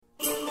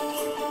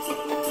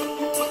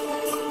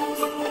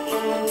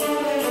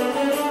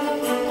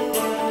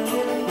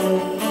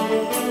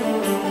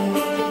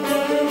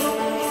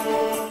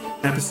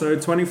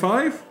episode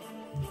 25.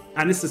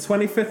 And it's the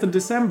 25th of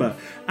December.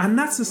 And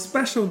that's a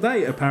special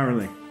date,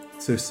 apparently,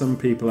 to some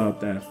people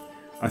out there.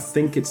 I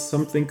think it's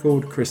something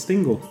called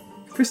Christingle.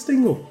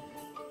 Christingle.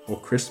 Or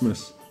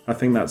Christmas. I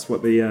think that's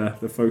what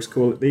the folks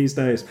call it these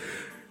days.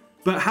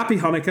 But happy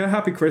Hanukkah,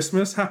 happy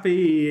Christmas,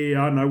 happy,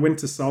 I don't know,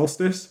 winter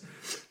solstice.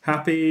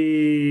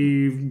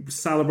 Happy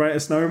Celebrate a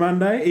Snowman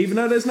Day. Even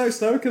though there's no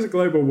snow because of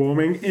global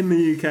warming in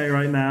the UK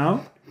right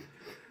now.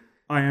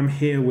 I am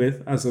here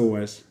with, as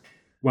always,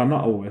 well,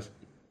 not always,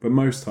 but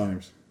most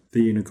times,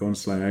 the Unicorn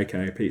Slayer,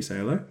 aka Pete. Say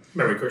hello.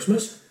 Merry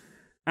Christmas.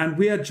 And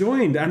we are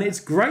joined, and it's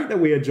great that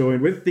we are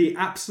joined with the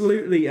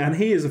absolutely, and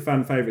he is a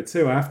fan favourite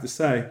too, I have to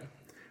say.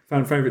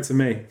 Fan favourite to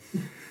me.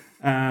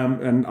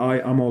 And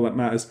I'm all that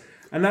matters.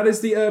 And that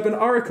is the Urban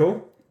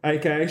Oracle,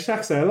 aka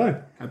Shaq. Say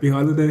hello. Happy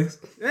holidays.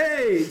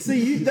 Hey,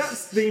 see,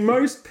 that's the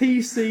most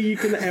PC you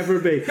can ever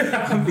be.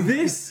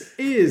 This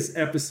is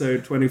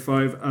episode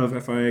 25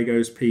 of FIA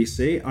Goes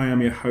PC. I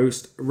am your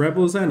host,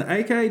 Rebel Zen,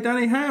 aka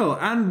Danny Hale,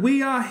 and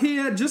we are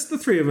here, just the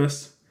three of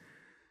us.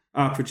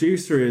 Our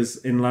producer is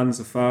in lands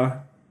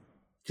afar.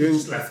 She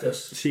just left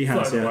us. She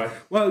has, yeah. Away.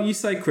 Well, you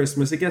say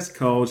Christmas, it gets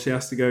cold, she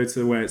has to go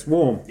to where it's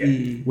warm,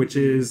 which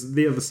is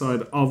the other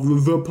side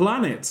of the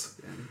planet.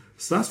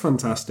 So that's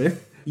fantastic.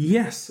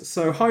 Yes,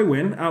 so Hai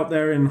Win out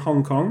there in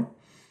Hong Kong,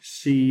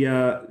 she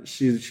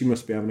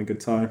must be having a good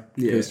time.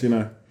 Because,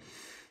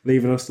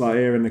 leaving us like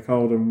here in the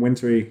cold and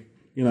wintry,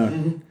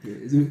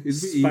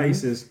 It's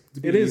spaces.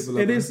 It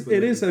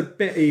is a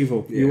bit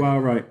evil. Yeah. You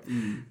are right.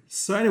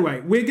 So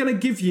anyway, we're going to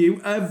give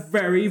you a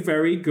very,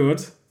 very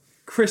good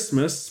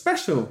Christmas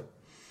special.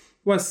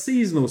 Well,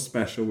 seasonal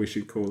special, we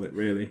should call it,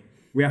 really.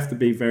 We have to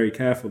be very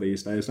careful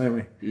these days,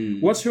 don't we?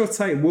 What's your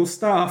take? We'll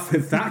start off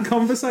with that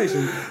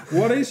conversation.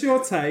 What is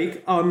your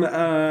take on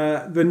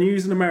the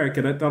news in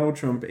America that Donald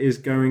Trump is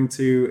going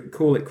to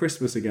call it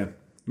Christmas again?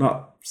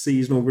 Not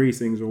seasonal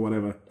greetings or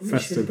whatever.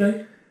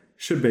 Festive.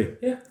 Should be.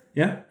 Yeah.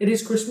 Yeah? It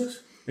is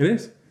Christmas. It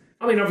is.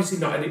 I mean, obviously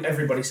not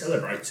everybody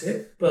celebrates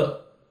it,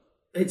 but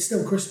it's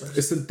still Christmas.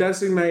 It's a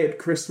designated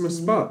Christmas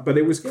spot, but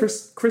it was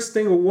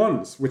Christingle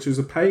once, which was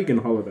a pagan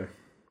holiday.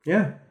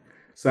 Yeah.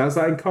 So that's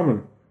that in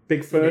common.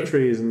 Big fir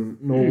trees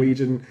and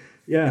Norwegian.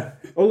 Yeah.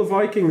 All the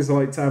Vikings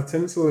like to have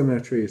tinsel in their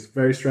trees.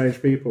 Very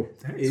strange people.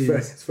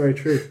 It's very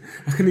true.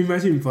 I can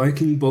imagine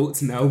Viking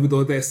boats now with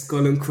all their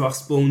skull and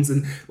crossbones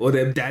and all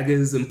their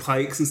daggers and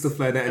pikes and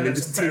stuff like that, and then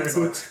just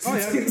tinsel. Oh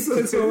yeah,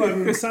 tinsel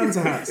and Santa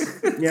hats.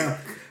 Yeah.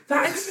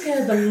 That'd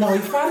scare the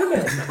life out of me.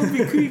 That would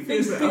be creepy.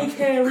 These big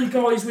hairy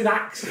guys with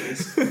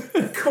axes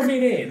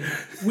coming in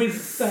with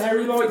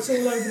fairy lights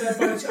all over their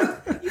boats.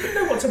 You didn't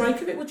know what to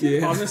make of it, would you?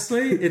 Yeah.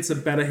 Honestly, it's a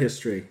better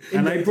history.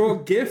 And they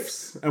brought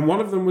gifts, and one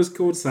of them was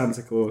called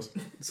Santa Claus.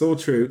 It's all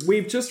true.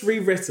 We've just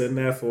rewritten,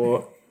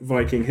 therefore,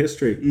 Viking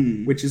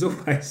history, which is all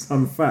based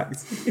on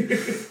fact.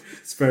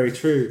 It's very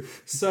true.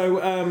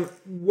 So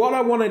what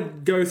I want to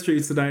go through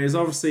today is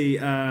obviously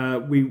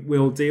we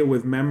will deal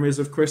with memories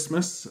of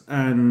Christmas,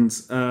 and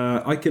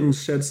I can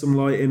shed some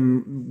light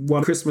in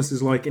what Christmas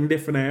is like in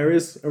different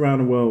areas around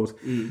the world.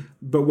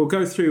 But we'll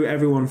go through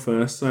everyone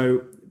first.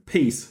 So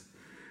Pete,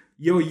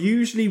 you're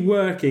usually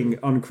working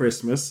on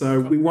Christmas, so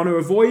we want to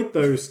avoid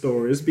those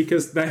stories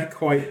because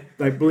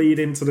they bleed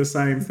into the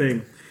same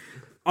thing.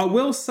 I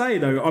will say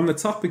though, on the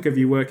topic of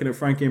you working at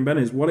Frankie and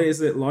Benny's, what is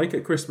it like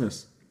at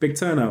Christmas? Big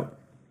turnout?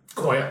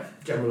 Quiet,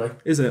 generally.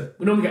 Is it?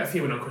 We normally get a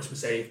few in on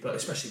Christmas Eve, but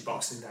especially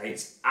Boxing Day,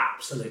 it's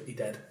absolutely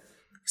dead.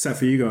 Except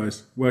for you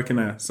guys working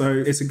there. So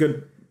it's a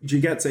good... Do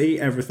you get to eat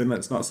everything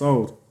that's not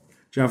sold?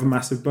 Do you have a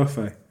massive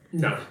buffet?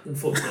 No,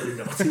 unfortunately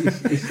not.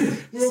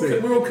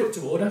 we're all cooked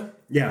to order.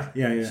 Yeah.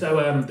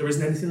 So there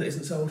isn't anything that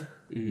isn't sold.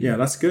 Yeah,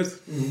 that's good.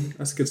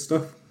 That's good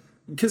stuff.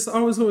 Because I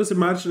was always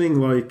imagining,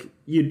 like,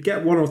 you'd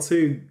get one or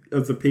two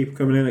of the people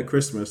coming in at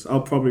Christmas.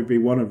 I'll probably be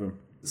one of them.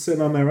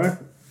 Sitting on their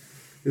own.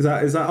 Is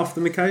that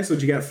often the case, or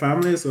do you get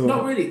families? Or?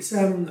 Not really. It's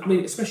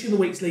especially in the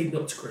weeks leading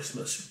up to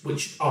Christmas,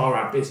 which are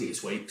our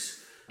busiest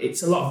weeks.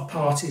 It's a lot of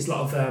parties, a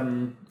lot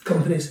of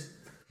companies.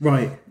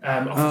 Right.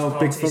 Office parties,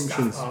 big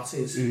functions. staff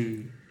parties.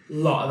 A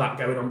lot of that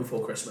going on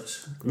before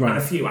Christmas. Right. And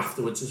a few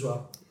afterwards as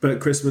well. But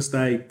Christmas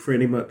Day,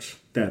 pretty much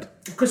dead.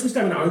 Christmas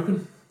Day we're not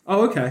open.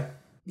 Oh, okay.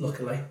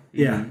 Luckily.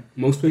 Yeah.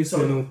 Most places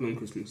are open on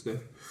Christmas Day.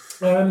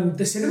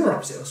 The cinema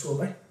opposite us will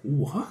be.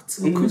 What?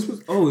 On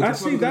Christmas? Oh,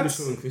 actually, that's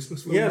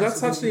Christmas.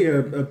 That's actually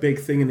a big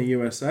thing in the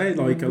USA.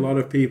 Like a lot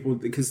of people,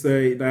 because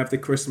they have the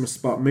Christmas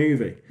spot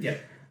movie. Yeah.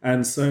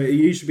 And so it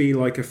usually be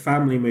like a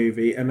family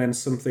movie and then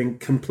something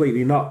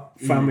completely not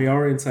family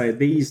orientated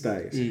these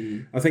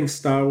days. I think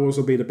Star Wars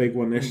will be the big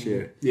one this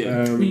year.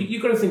 Yeah.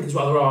 You've got to think as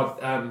well, there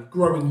are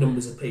growing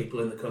numbers of people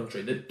in the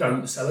country that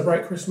don't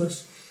celebrate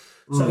Christmas.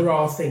 So there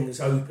are things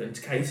open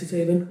to cater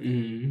to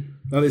them.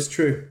 That is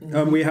true.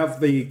 We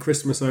have the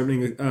Christmas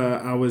opening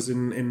hours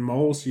in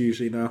malls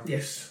usually now.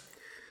 Yes.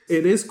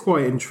 It is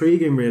quite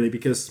intriguing, really,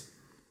 because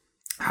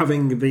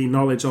having the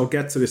knowledge, I'll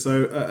get to this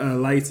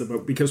later,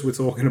 but because we're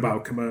talking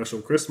about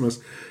commercial Christmas,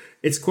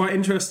 it's quite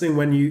interesting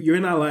when you're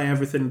in LA,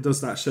 everything does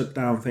that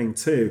shutdown thing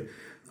too.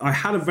 I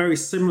had a very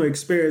similar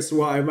experience to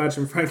what I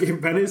imagine Frankie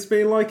and Benny's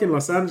being like in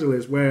Los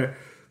Angeles, where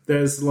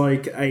there's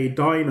like a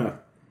diner.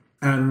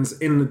 And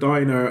in the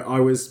diner,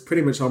 I was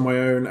pretty much on my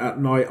own at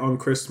night on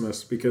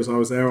Christmas because I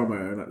was there on my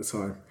own at the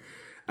time.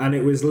 And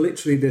it was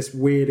literally this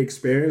weird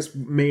experience,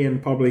 me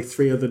and probably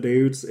 3 other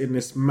dudes in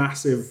this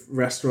massive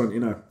restaurant,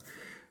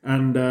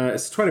 And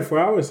it's 24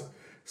 hours.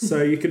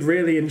 So you could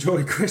really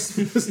enjoy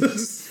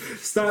Christmas.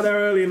 Start there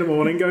early in the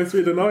morning, go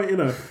through the night,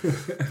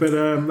 But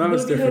that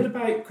was different. Have you heard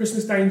about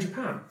Christmas Day in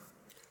Japan?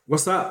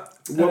 What's that?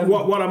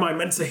 What am I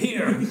meant to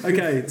hear?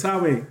 Okay, tell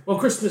me. Well,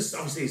 Christmas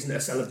obviously isn't a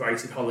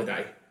celebrated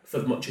holiday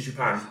for much of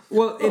Japan.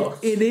 Well,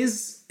 it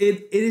is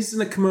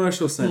in a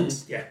commercial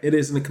sense. Yeah. It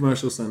is in a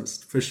commercial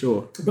sense, for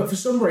sure. But for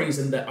some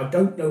reason that I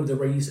don't know the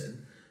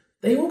reason,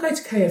 they all go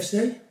to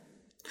KFC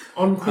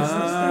on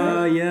Christmas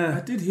Day. Yeah.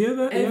 I did hear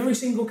that. Every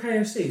single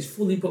KFC is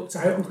fully booked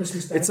out on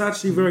Christmas Day. It's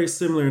actually very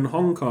similar in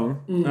Hong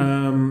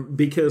Kong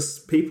because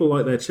people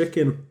like their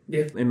chicken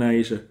in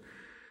Asia.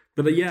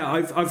 But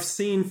I've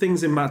seen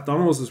things in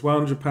McDonald's as well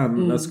in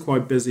Japan that's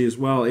quite busy as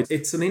well.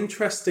 It's an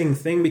interesting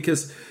thing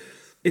because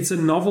it's a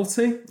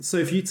novelty. So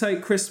if you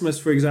take Christmas,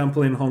 for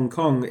example, in Hong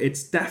Kong,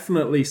 it's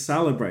definitely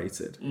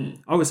celebrated.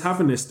 I was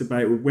having this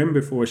debate with Wim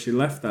before she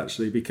left,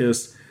 actually,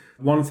 because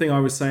one thing I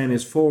was saying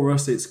is for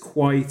us,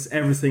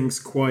 everything's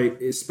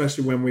quite,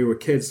 especially when we were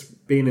kids,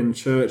 being in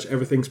church,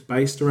 everything's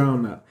based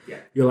around that. Yeah.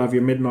 You'll have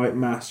your midnight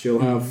mass,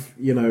 you'll have,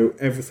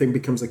 everything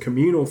becomes a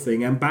communal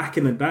thing. And back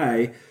in the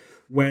day,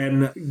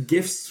 when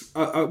gifts,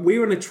 we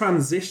were in a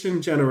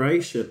transition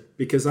generation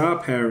because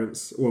our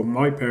parents, well,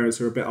 my parents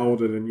who are a bit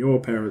older than your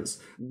parents,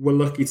 were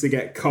lucky to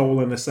get coal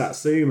and a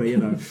Satsuma,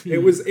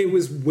 It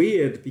was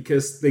weird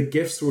because the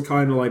gifts were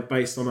kind of like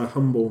based on a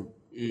humble,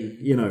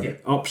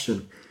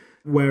 option.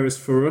 Whereas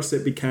for us,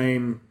 it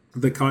became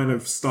the kind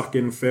of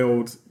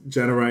stuck-in-field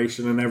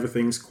generation and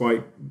everything's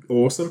quite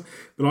awesome.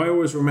 But I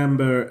always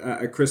remember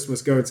at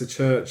Christmas going to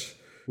church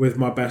with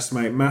my best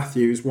mate,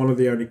 Matthew, who's one of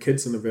the only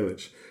kids in the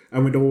village.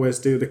 And we'd always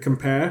do the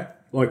compare,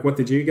 like, what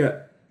did you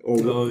get? Or,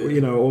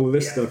 all of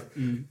this stuff.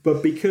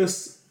 But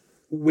because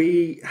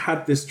we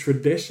had this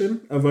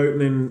tradition of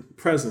opening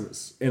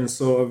presents in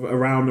sort of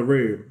around the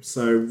room.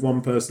 So one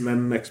person,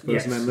 then the next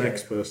person, then the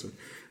next person.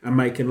 And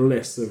making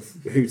lists of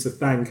who to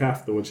thank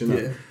afterwards,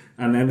 Yeah.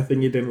 And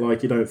anything you didn't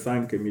like, you don't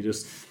thank them. You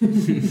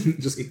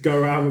just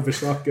go around with a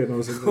shotgun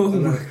or something. Oh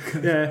my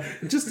God. Yeah,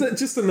 just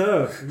a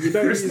nerve. You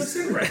don't Christmas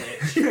in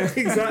Greenwich. Yeah,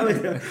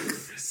 exactly. Yeah.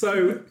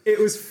 So it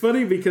was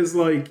funny because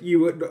like you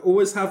would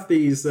always have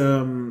these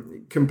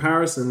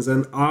comparisons,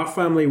 and our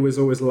family was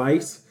always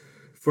late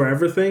for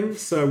everything.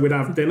 So we'd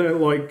have dinner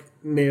like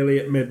nearly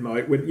at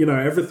midnight.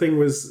 Everything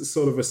was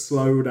sort of a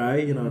slow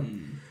day.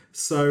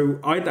 So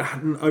I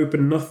hadn't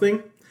opened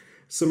nothing.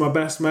 So my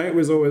best mate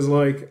was always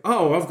like,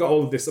 "Oh, I've got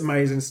all of this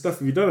amazing stuff.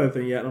 Have you done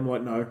anything yet?" And I'm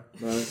like, "No,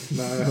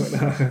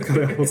 I've got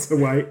it all to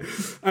wait."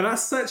 And that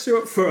sets you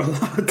up for a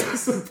lot of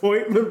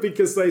disappointment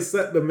because they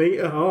set the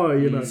meter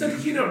high, So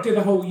did you not do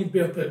the whole, you'd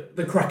be up at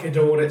the crack of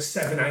dawn at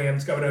 7 a.m.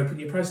 to go and open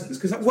your presents?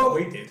 Because that's what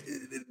we did.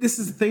 This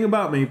is the thing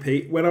about me,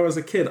 Pete. When I was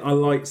a kid, I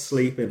liked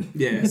sleeping.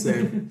 Yeah,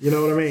 same. You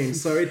know what I mean?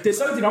 So it did.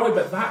 So did I,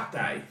 but that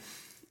day.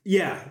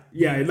 Yeah,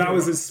 that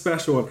was a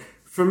special one.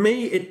 For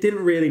me, it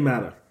didn't really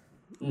matter.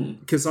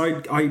 Because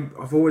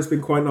I've always been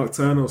quite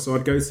nocturnal, so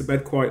I'd go to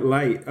bed quite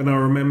late. And I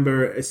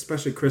remember,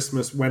 especially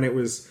Christmas when it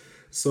was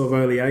sort of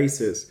early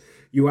 80s,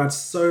 you had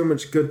so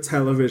much good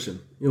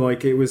television.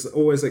 It was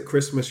always at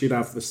Christmas, you'd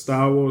have the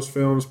Star Wars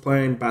films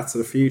playing, Back to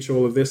the Future,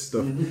 all of this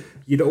stuff.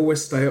 You'd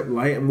always stay up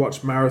late and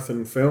watch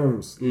marathon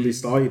films, at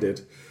least I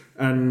did.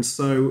 And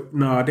so,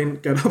 no, I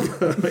didn't get up.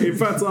 In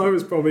fact, I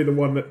was probably the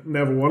one that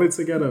never wanted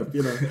to get up,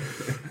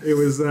 It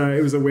was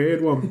a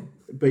weird one.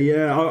 But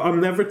yeah, I'm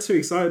never too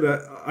excited.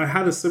 I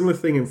had a similar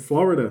thing in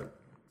Florida.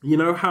 You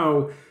know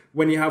how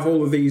when you have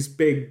all of these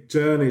big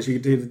journeys, you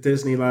do the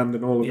Disneyland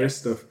and all of this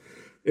stuff.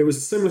 It was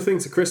a similar thing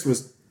to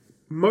Christmas.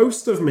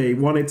 Most of me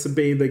wanted to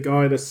be the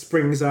guy that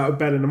springs out of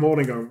bed in the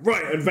morning going,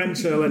 right,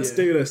 adventure, let's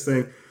do this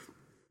thing.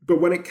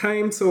 But when it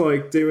came to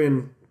like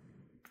doing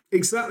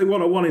exactly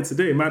what I wanted to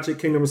do, Magic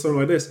Kingdom or something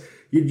like this,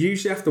 you'd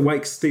usually have to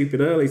wake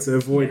stupid early to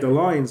avoid the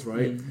lines,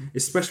 right?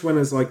 Especially when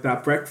there's like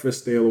that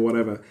breakfast deal or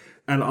whatever.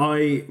 And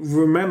I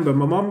remember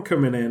my mom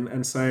coming in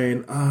and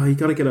saying, "Oh, you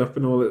got to get up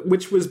and all that,"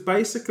 which was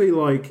basically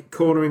like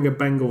cornering a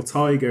Bengal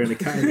tiger in a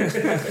cage.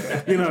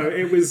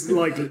 It was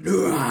like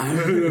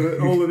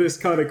all of this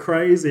kind of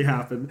crazy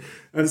happened.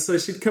 And so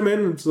she'd come in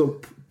and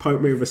sort of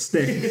poke me with a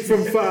stick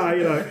from far,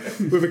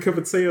 with a cup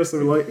of tea or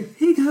something, like,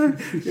 "Here you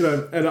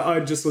go," and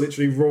I'd just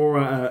literally roar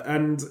at her.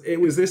 And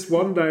it was this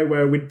one day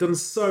where we'd done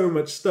so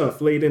much stuff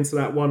leading to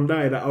that one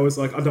day that I was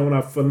like, "I don't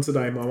want to have fun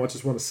today, Mom. I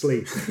just want to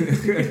sleep."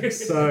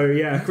 So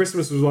yeah,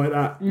 Christmas was like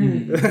that.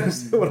 I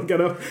still want to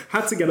get up.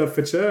 Had to get up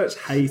for church.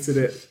 Hated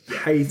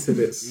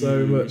it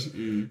so much,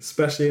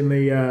 especially in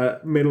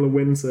the middle of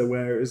winter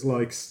where it was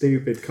like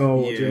stupid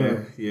cold. Yeah.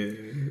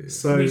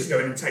 So we used to go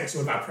in and take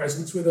some of our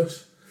presents with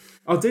us.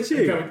 Oh, did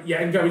you?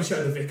 And go and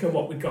show the vicar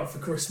what we got for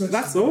Christmas.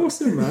 That's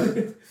awesome,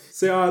 man.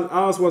 See,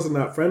 ours wasn't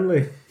that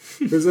friendly.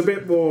 It was a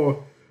bit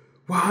more,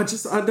 Well, I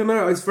don't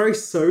know. It's very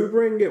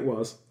sobering. It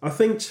was. I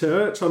think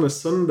church on a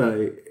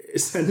Sunday,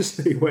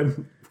 essentially,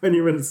 when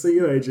you're in the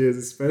teenage years,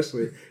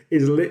 especially,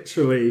 is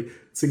literally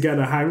to get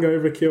a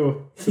hangover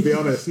cure. To be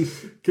honest,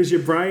 because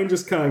your brain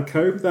just can't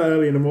cope that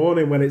early in the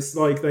morning when it's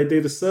like they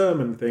do the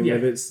sermon thing,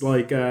 and it's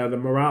like the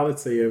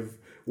morality of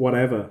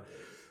whatever.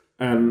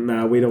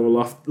 And we'd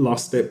all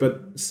lost it.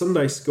 But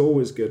Sunday school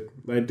was good.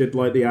 They did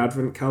like the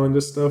Advent calendar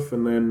stuff,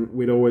 and then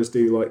we'd always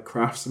do like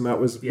crafts, and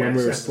that was when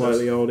we were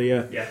slightly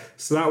older. Yeah.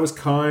 So that was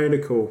kind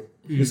of cool.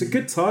 It was a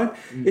good time.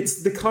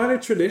 It's the kind of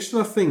tradition,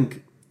 I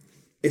think,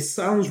 it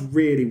sounds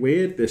really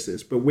weird,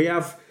 but we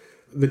have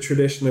the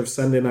tradition of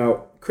sending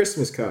out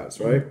Christmas cards,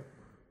 right?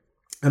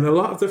 And a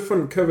lot of the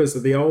front covers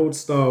of the old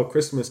style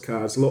Christmas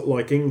cards look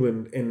like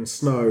England in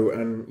snow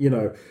and,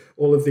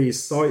 all of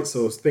these sights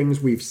or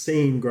things we've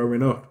seen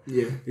growing up.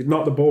 Yeah. It's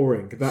not the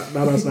boring. That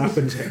hasn't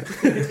happened yet.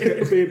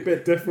 It'd be a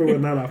bit different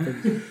when that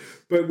happens.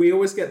 But we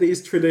always get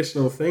these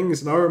traditional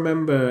things. And I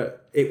remember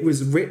it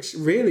was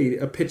really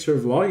a picture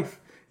of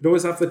life. You'd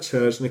always have the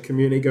church and the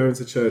community going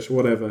to church or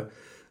whatever.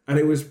 And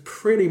it was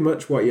pretty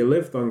much what you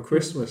lived on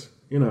Christmas,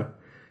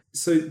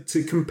 So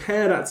to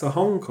compare that to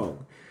Hong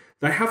Kong,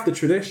 they have the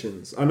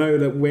traditions. I know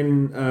that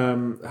when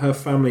her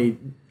family,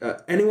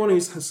 anyone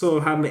who's sort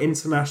of had an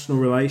international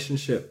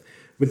relationship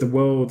with the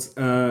world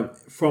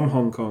from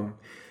Hong Kong,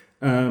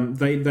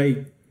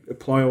 they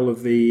apply all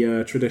of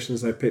the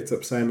traditions they picked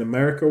up, say, in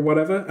America or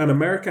whatever. And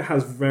America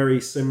has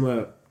very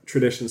similar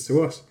traditions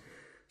to us.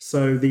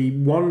 So the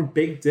one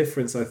big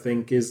difference, I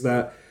think, is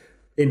that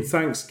in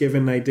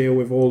Thanksgiving, they deal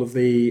with all of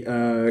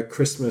the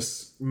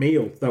Christmas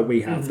meal that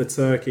we have, the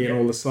turkey and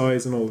all the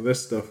sides and all of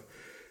this stuff.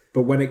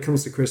 But when it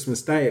comes to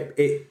Christmas Day,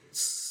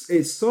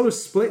 it sort of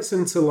splits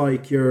into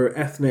like your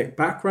ethnic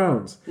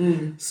backgrounds.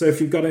 So if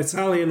you've got an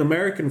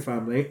Italian-American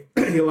family,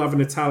 you'll have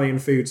an Italian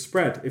food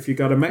spread. If you've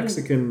got a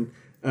Mexican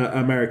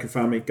American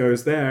family, it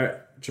goes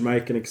there,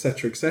 Jamaican,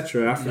 etc.,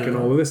 African,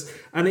 all of this.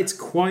 And it's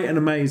quite an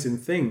amazing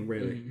thing,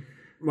 really.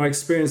 My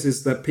experience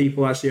is that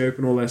people actually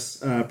open all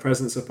their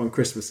presents up on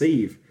Christmas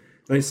Eve.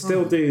 They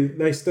still do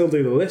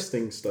the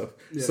listing stuff.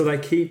 Yeah. So they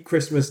keep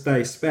Christmas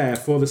Day spare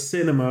for the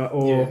cinema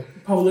or...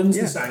 Poland's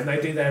the same. They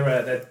do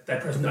their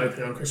present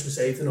opening on Christmas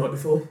Eve the night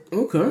before.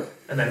 Okay.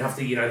 And then have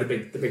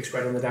the big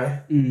spread on the day.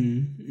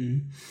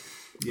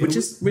 Yeah, which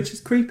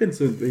is creeping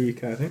to the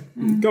UK, I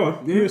think. Go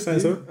on, you were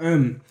saying so.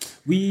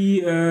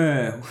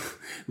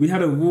 We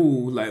had a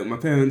rule, like my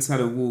parents had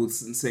a rule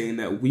saying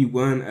that we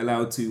weren't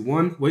allowed to,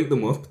 one, wake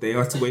them up. They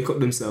had to wake up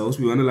themselves.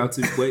 We weren't allowed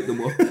to wake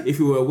them up. If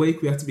we were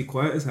awake, we had to be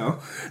quiet as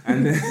hell.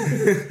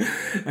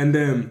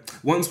 And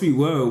once we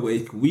were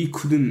awake, we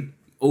couldn't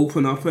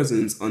open our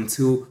presents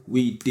until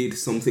we did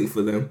something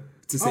for them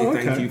to say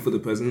thank you for the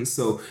presents.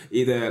 So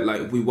either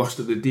like we washed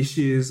up the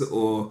dishes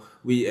or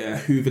we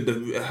hoovered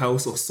the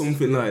house or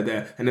something like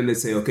that, and then they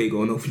say, okay,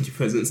 go and open your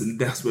presents, and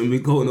that's when we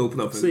go and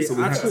open up. See,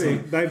 so actually,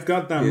 they've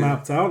got that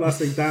mapped out.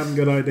 That's a damn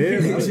good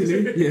idea.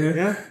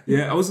 Actually,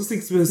 yeah. I was just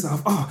thinking to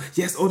myself,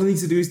 yes, all I need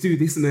to do is do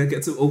this, and then I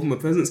get to open my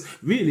presents.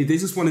 Really, they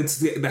just wanted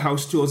to get the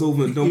house chores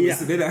over and done with,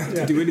 so they don't have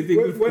to do anything.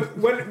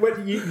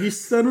 When you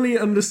suddenly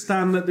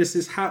understand that this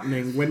is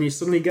happening, when you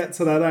suddenly get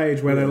to that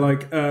age where they're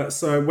like,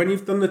 so when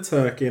you've done the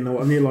turkey and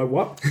you're like,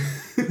 what?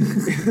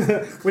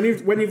 when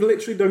you've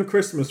literally done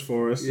Christmas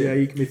for us,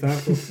 you can be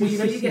thankful. Well,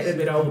 you're getting a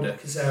bit older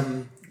because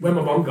when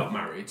my mum got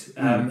married,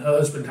 her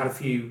husband had a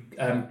few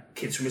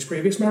kids from his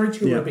previous marriage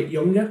who were a bit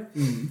younger.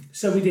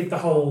 So we did the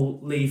whole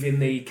leaving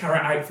the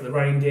carrot out for the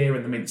reindeer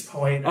and the mince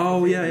pie. And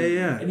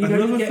And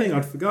another thing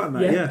I'd forgotten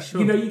that. Yeah,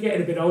 sure. You're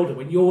getting a bit older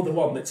when you're the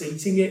one that's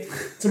eating it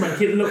to make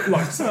it look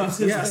like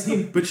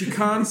something. But you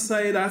can't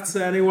say that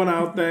to anyone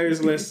out there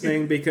who's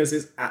listening because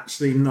it's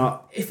actually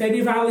not. If any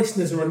of our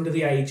listeners are under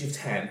the age of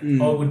 10,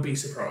 I would be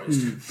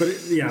surprised. But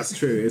it's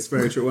true. It's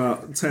very true.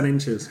 Well, 10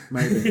 inches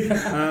maybe.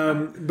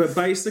 But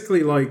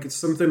basically, like,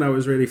 something that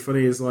was really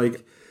funny is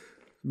like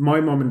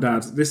my mum and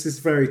dad, this is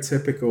very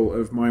typical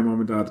of my mum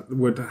and dad,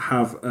 would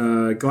have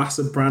a glass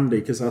of brandy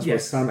because that's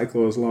what Santa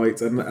Claus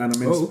liked, and a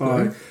mince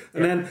pie.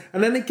 And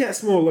then it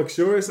gets more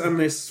luxurious, and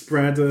they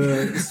spread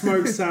a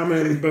smoked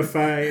salmon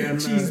buffet and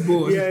cheese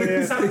board.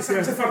 Santa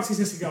fancies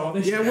a cigar.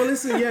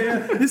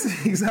 This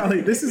is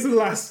exactly. This is the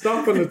last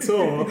stop on the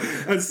tour,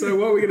 and so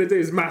what we're going to do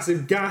is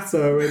massive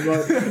gatto and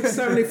like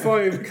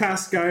 75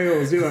 cask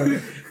ales,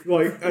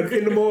 Like,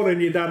 in the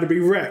morning, your dad would be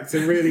wrecked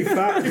and really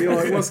fat. You're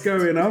like, what's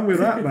going on with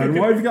that, man?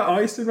 Why have you got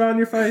ice around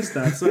your face,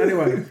 Dad? So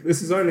anyway,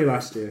 this is only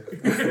last year,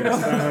 of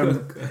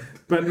course.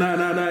 But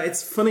no,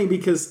 it's funny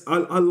because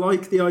I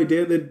like the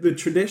idea, the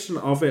tradition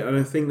of it, and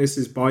I think this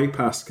is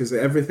bypassed because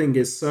everything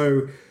is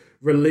so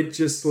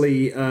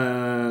religiously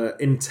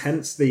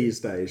intense these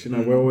days.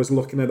 We're always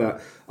looking at that.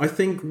 I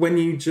think when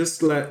you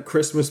just let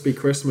Christmas be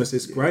Christmas,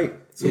 it's great.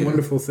 It's a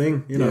wonderful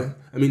thing, you know.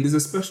 I mean, there's a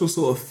special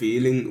sort of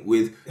feeling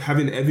with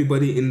having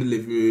everybody in the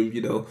living room,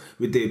 you know,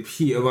 with the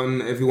heater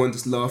on, everyone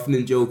just laughing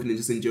and joking and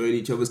just enjoying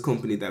each other's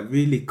company. That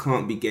really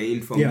can't be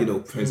gained from, you know,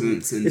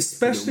 presents and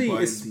especially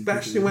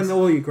when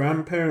all your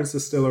grandparents are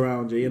still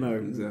around you. You know,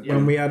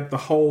 when we had the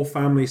whole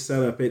family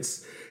set up,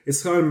 it's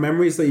kind of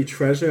memories that you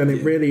treasure, and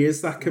it really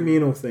is that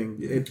communal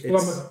thing.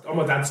 On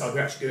my dad's side,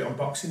 we actually do it on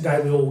Boxing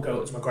Day. We all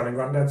go up to my gran and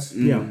granddad's.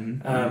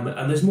 And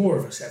there's more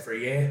of us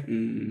every year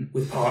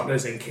with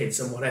partners and kids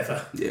and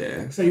whatever.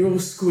 So you're all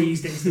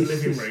squeezed into the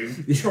living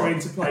room trying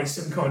to play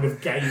some kind of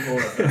game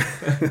or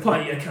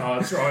play your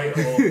cards, right?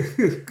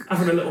 Or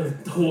having a little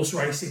horse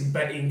racing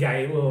betting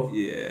game. Or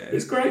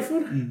it's great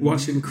fun.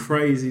 Watching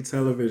crazy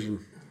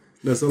television.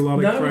 There's a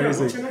lot of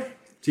crazy. We don't watch any.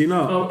 Do you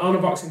not? On a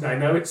Boxing Day,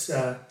 no, it's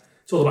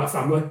all about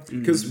family.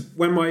 Because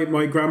when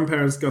my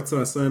grandparents got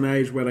to a certain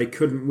age where they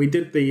couldn't, we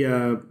did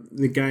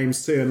the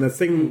games too. And the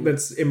thing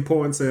that's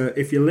important to,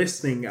 if you're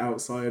listening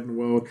outside in the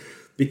world,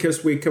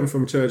 because we come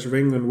from Church of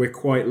England, we're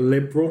quite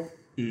liberal.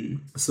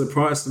 So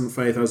Protestant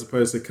faith as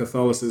opposed to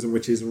Catholicism,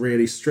 which is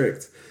really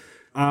strict.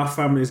 Our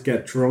families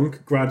get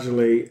drunk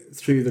gradually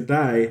through the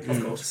day.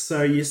 Of course.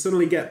 So you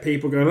suddenly get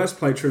people going, let's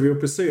play Trivial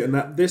Pursuit. And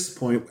at this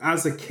point,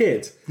 as a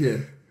kid...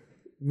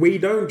 we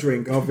don't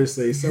drink,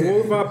 obviously, so all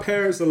of our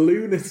parents are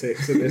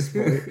lunatics at this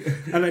point,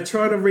 and they're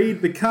trying to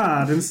read the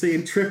card and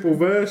seeing triple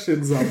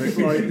versions of it,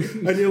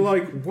 and you're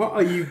like, what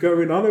are you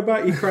going on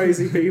about, you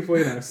crazy people,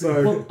 you know?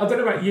 So, well, I don't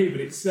know about you,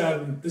 but it's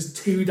there's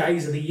 2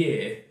 days of the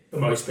year for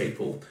most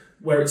people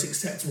where it's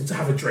acceptable to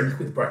have a drink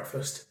with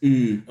breakfast,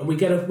 and we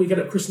get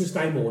up Christmas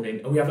Day morning,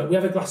 and we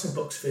have a glass of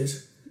Bucks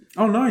Fizz.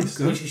 Oh, nice.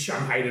 Which is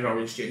champagne and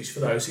orange juice for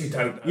those who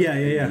don't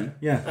know.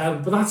 Yeah.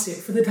 But that's it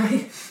for the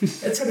day.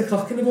 At 10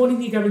 o'clock in the morning,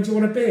 you go, do you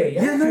want a beer?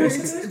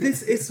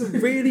 It's a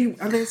really...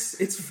 And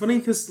it's funny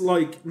because,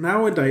 like,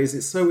 nowadays,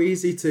 it's so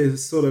easy to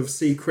sort of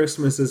see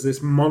Christmas as this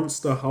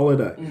monster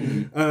holiday.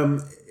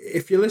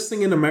 If you're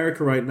listening in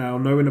America right now,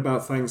 knowing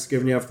about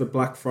Thanksgiving, you have the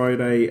Black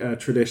Friday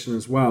tradition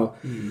as well.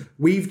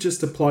 We've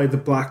just applied the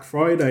Black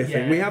Friday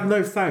thing. We have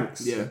no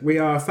thanks. We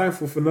are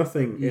thankful for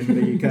nothing in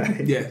the UK.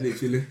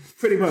 Literally.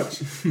 Pretty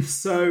much.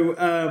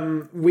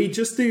 So we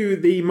just do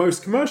the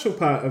most commercial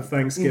part of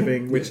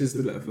Thanksgiving, which is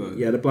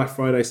the Black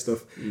Friday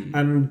stuff.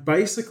 And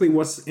basically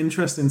what's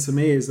interesting to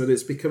me is that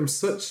it's become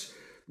such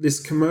this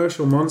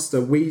commercial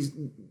monster.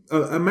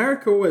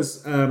 America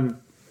was...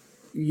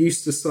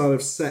 used to sort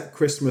of set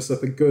Christmas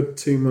up a good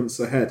 2 months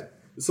ahead.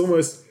 It's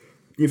almost,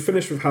 you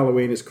finish with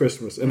Halloween, it's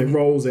Christmas, and it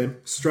rolls in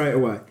straight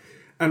away.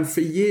 And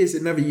for years,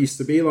 it never used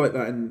to be like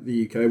that in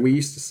the UK. We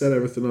used to set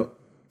everything up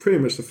pretty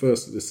much the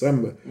 1st of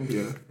December.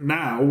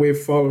 Now we're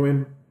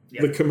following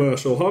the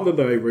commercial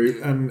holiday route,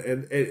 and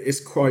it's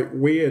quite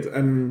weird.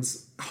 And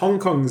Hong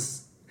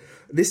Kong's...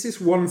 This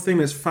is one thing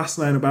that's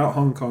fascinating about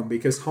Hong Kong,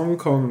 because Hong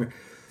Kong...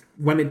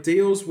 when it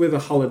deals with a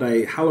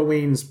holiday,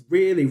 Halloween's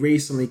really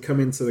recently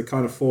come into the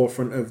kind of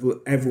forefront of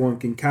everyone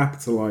can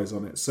capitalise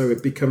on it. So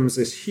it becomes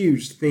this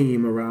huge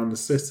theme around the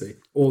city,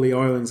 all the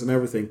islands and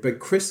everything. But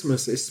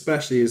Christmas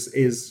especially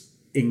is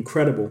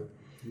incredible,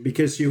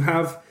 because you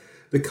have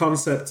the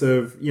concept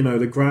of, you know,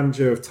 the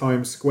grandeur of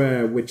Times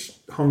Square, which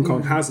Hong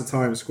Kong has a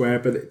Times Square,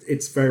 but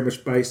it's very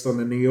much based on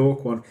the New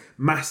York one.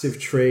 Massive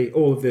tree,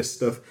 all of this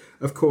stuff.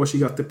 Of course,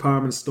 you got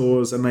department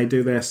stores and they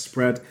do their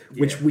spread,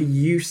 which we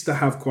used to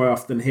have quite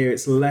often here.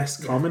 It's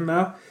less common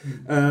now.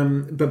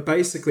 But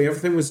basically,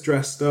 everything was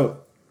dressed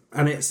up.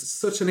 And it's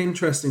such an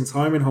interesting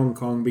time in Hong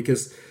Kong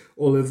because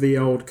all of the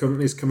old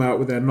companies come out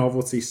with their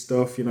novelty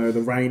stuff, you know,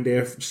 the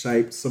reindeer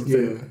shaped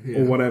something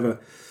or whatever.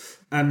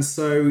 And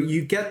so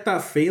you get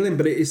that feeling,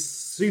 but it is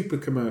super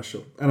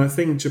commercial. And I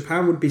think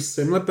Japan would be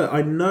similar, but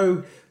I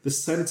know the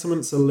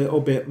sentiment's a little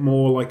bit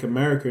more like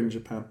America in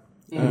Japan.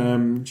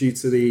 Due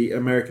to the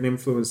American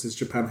influences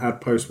Japan had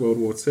post-World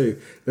War II.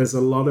 There's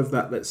a lot of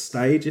that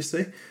stayed, you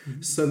see.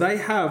 So they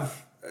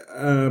have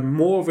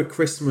more of a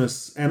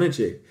Christmas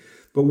energy.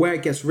 But where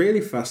it gets really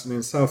fascinating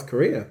in South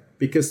Korea,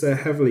 because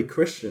they're heavily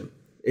Christian,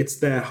 it's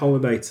their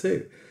holiday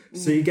too.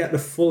 So you get the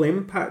full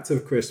impact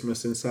of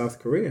Christmas in South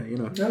Korea, you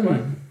know. Oh,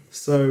 right.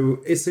 So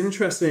it's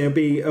interesting. It'll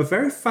be a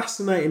very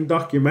fascinating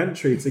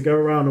documentary to go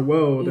around the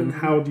world and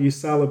how do you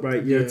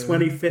celebrate your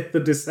 25th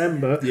of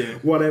December,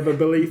 whatever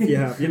belief you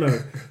have, you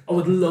know. I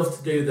would love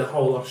to do the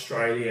whole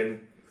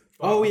Australian...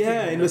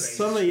 in the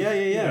summer, You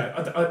know,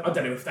 I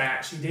don't know if they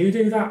actually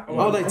do that.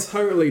 They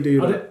totally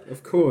do that,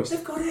 of course.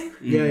 They've got it.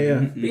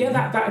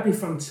 But that'd be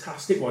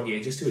fantastic one year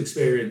just to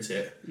experience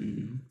it.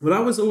 Well,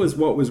 that was always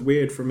what was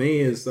weird for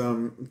me is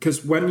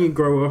because when you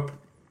grow up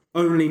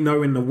only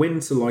knowing the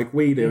winter like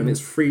we do and it's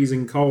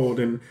freezing cold,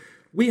 and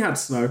we had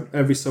snow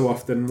every so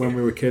often when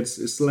we were kids.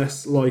 It's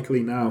less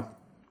likely now.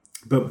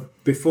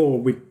 But before,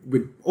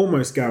 we'd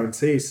almost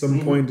guarantee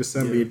some point in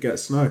December you'd get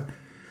snow.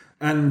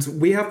 And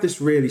we have this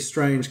really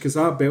strange, because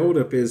our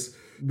build-up is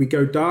we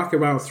go dark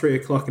around 3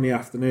 o'clock in the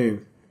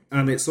afternoon,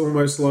 and it's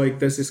almost like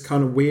there's this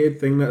kind of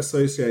weird thing that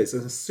associates.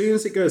 And as soon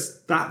as it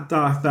goes that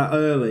dark, that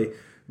early,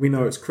 we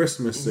know it's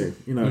Christmas soon,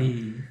 you know.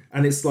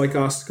 And it's like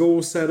our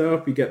school set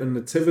up, you get the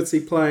nativity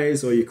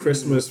plays or your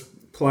Christmas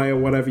play or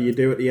whatever you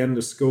do at the end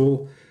of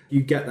school.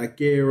 You get that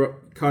gear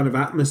up kind of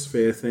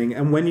atmosphere thing.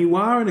 And when you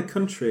are in a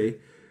country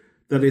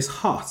that is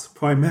hot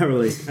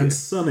primarily and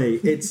sunny,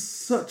 it's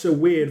such a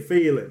weird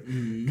feeling.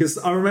 Because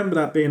I remember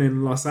that being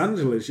in Los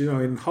Angeles,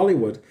 in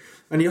Hollywood.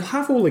 And you'll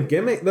have all the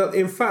gimmick that,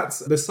 in fact,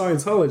 the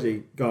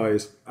Scientology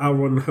guys, L.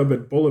 Ron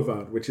Hubbard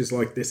Boulevard, which is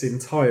like this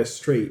entire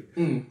street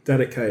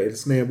dedicated.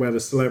 It's near where the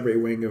celebrity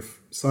wing of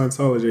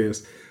Scientology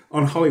is,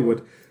 on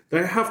Hollywood.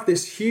 They have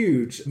this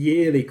huge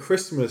yearly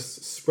Christmas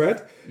spread,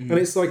 and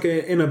it's like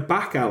in a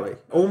back alley,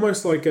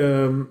 almost like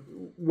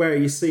where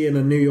you see in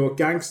a New York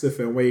gangster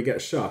film where you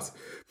get shot.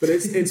 But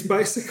it's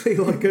basically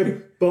like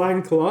a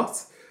blank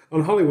lot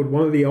on Hollywood,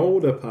 one of the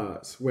older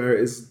parts where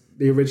it is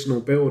the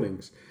original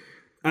buildings.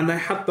 And they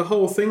had the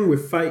whole thing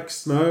with fake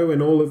snow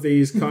and all of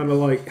these kind of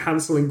like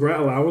Hansel and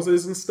Gretel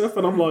houses and stuff.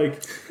 And I'm like...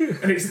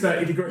 And it's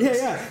 30 degrees.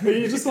 Yeah. And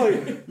you're just like,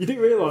 you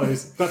do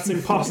realise that's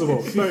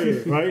impossible, don't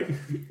you? Right?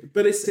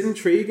 But it's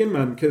intriguing,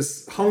 man,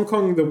 because Hong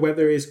Kong, the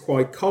weather is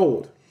quite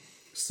cold.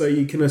 So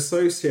you can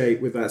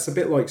associate with that. It's a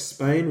bit like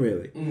Spain,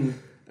 really.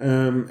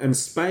 And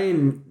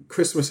Spain,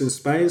 Christmas in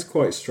Spain is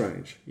quite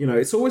strange.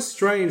 It's always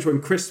strange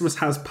when Christmas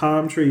has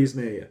palm trees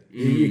near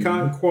you. You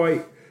can't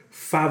quite...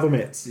 fathom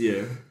it.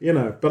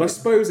 But I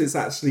suppose it's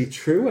actually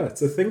truer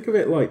to think of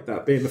it like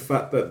that, being the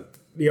fact that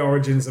the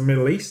origins are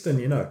Middle Eastern,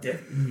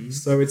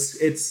 So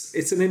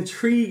it's an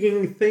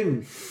intriguing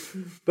thing.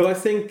 But I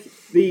think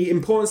the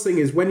important thing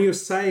is when you're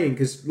saying,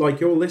 because like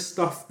you'll list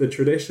off the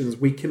traditions,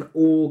 we can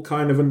all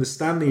kind of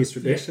understand these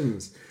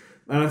traditions.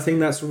 And I think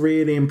that's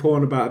really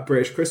important about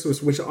British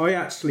Christmas, which I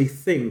actually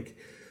think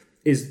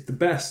is the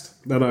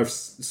best that I've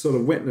sort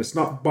of witnessed,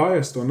 not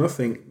biased or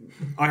nothing.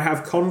 I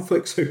have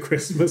conflicts with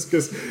Christmas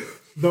because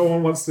no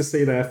one wants to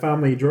see their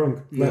family drunk,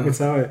 let me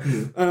tell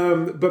you.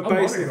 But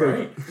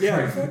basically,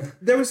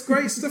 there was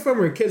great stuff when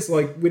we were kids.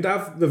 Like,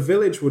 the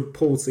village would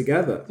pull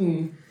together.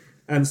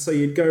 And so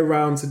you'd go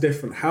around to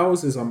different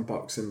houses on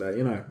Boxing Day,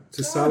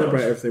 to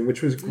celebrate everything,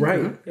 which was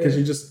great because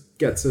you just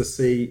get to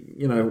see,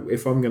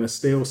 if I'm going to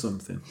steal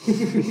something.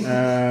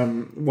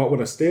 What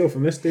would I steal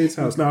from this dude's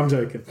house? No, I'm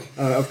joking.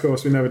 Of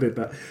course, we never did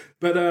that.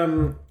 But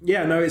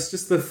it's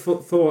just the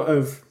thought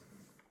of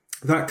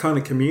that kind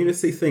of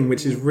community thing,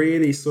 which is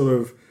really sort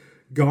of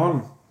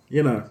gone,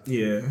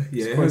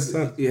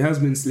 It has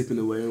been slipping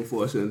away,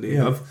 unfortunately.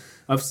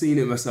 I've seen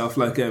it myself.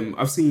 Like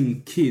I've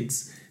seen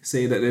kids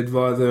say that they'd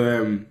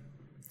rather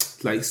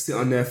sit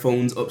on their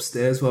phones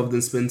upstairs rather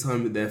than spend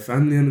time with their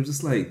family, and I'm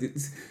just like,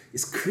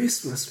 it's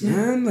Christmas,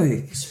 man.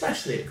 Like,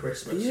 especially at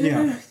Christmas.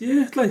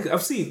 Yeah. Like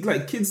I've seen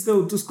kids,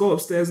 they'll just go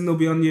upstairs and they'll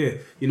be on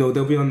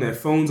they'll be on their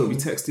phones, they'll be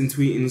texting,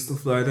 tweeting and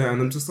stuff like that,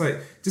 and I'm just like,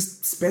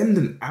 just spend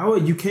an hour.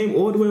 You came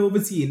all the way over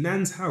to your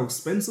nan's house.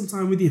 Spend some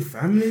time with your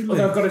family.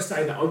 Although I've got to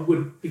say that I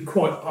would be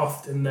quite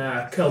often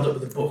curled up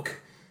with a book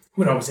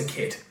when I was a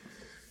kid.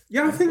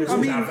 Yeah, I think.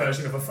 Our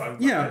version of a phone.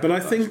 Yeah, but I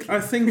think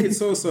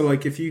it's also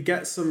like if you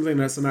get something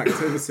that's an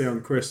activity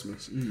on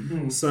Christmas.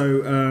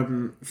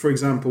 So, for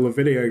example, a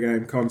video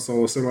game console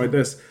or something like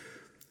this,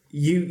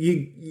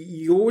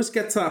 you always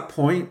get to that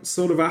point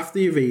sort of after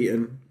you've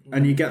eaten,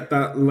 and you get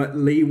that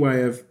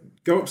leeway of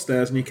go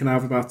upstairs and you can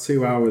have about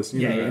 2 hours,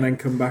 and then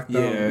come back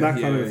down, that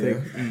kind of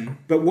thing.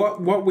 But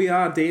what we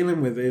are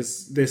dealing with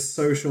is this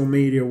social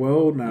media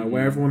world now,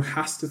 where everyone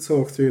has to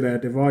talk through their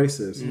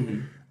devices.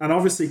 And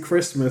obviously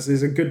Christmas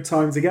is a good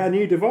time to get a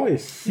new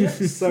device.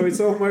 So it's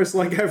almost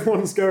like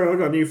everyone's going, I've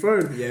got a new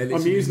phone.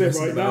 I'm using it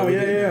right now.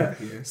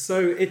 So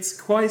it's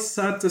quite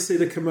sad to see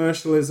the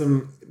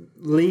commercialism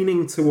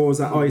leaning towards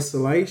that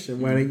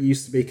isolation when it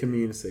used to be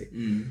community.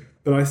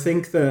 But I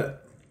think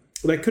that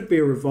there could be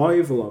a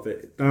revival of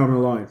it down the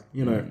line,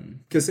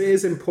 because it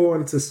is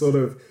important to sort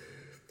of...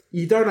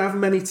 You don't have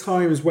many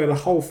times where the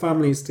whole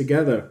family is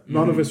together.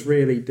 None of us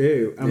really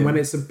do. And when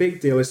it's a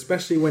big deal,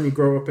 especially when you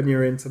grow up and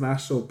you're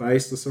international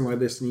based or something like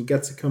this and you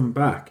get to come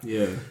back.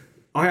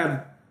 I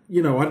had,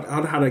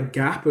 I'd had a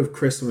gap of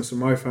Christmas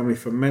with my family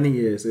for many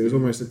years. It was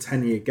almost a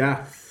 10-year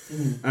gap.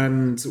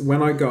 And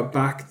when I got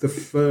back, the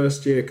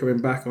first year coming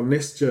back on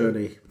this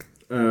journey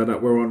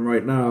that we're on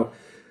right now,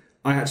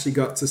 I actually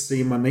got to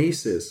see my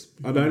nieces.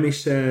 I'd only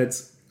shared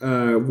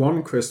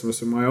one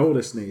Christmas with my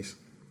oldest niece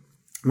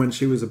when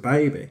she was a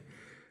baby,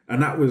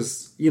 and that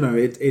was,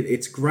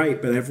 it's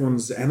great, but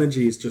everyone's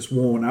energy is just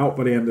worn out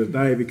by the end of the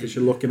day because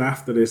you're looking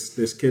after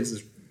this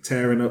kid's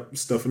tearing up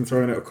stuff and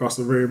throwing it across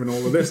the room and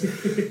all of this.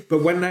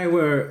 But when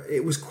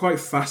it was quite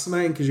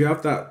fascinating because you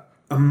have that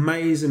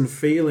amazing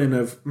feeling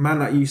of, man,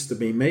 that used to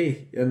be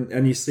me,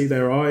 and you see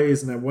their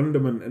eyes and their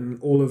wonderment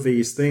and all of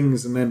these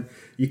things, and then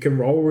you can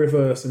role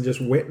reverse and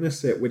just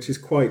witness it, which is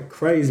quite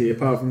crazy,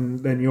 apart from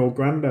then your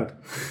granddad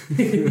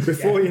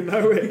before you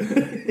know it.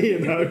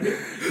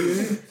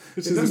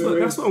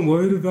 That's what I'm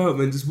worried about,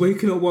 man. Just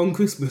waking up one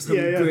Christmas,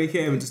 having grey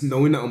hair, and just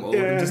knowing that I'm old,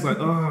 and just like,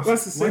 why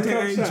don't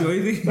I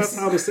enjoy this? That's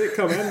how the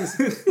sitcom ends.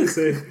 You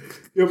see,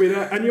 you'll be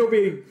there, and you'll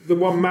be the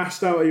one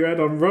mashed out of your head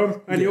on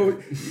rum, and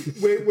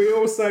we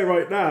all say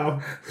right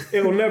now,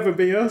 it'll never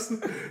be us,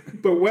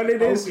 but when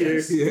it is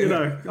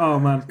oh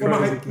man,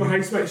 well, my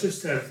housemate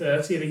just turned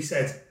 30, and he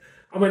said,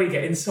 I'm only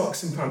getting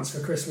socks and pants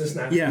for Christmas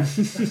now. Yeah,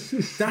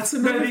 that's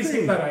another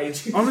thing. That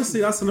age. Honestly,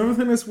 that's another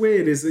thing that's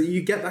weird is that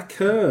you get that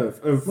curve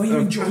of Where you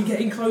enjoy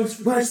getting clothes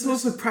for Christmas. It's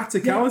also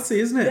practicality,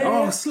 isn't it?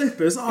 Yeah.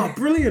 Slippers,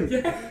 brilliant.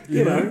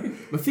 You know,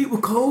 my feet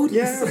were cold.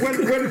 Yeah,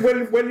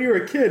 when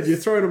you're a kid, you're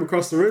throwing them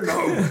across the room.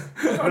 I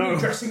got a new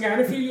dressing gown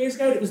a few years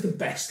ago. It was the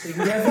best thing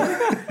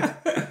ever.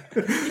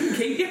 You can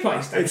keep your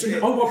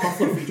PlayStation. I want my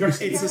fluffy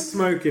dressing gown. It's a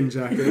smoking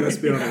jacket, let's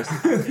be honest.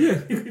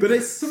 But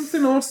it's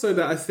something also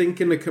that I think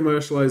in the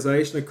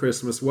commercialisation of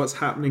Christmas, what's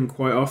happening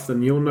quite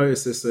often, you'll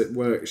notice this at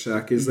work,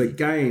 Shaq, is that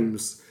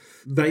games,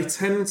 they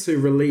tend to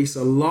release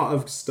a lot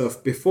of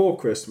stuff before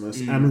Christmas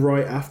and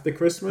right after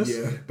Christmas,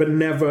 but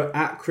never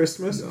at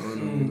Christmas.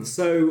 No.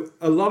 So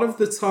a lot of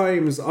the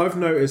times, I've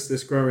noticed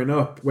this growing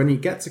up, when you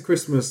get to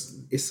Christmas,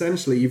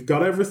 essentially you've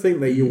got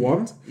everything that you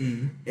want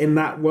in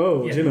that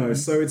world, you know,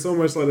 so it's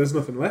almost like there's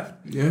nothing left.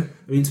 Yeah,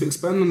 I mean, to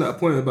expand on that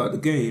point about the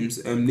games,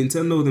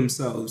 Nintendo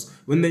themselves,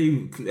 when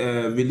they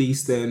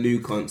released their new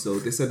console,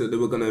 they said that they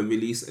were going to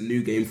release a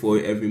new game for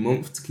it every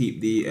month to keep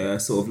the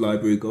sort of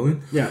library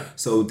going. Yeah.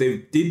 So they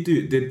did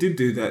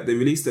do that. They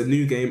released a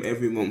new game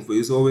every month, but it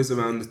was always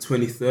around the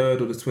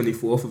 23rd or the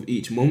 24th of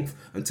each month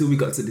until we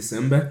got to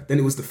December. Then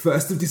it was the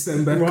 1st of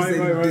December because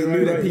they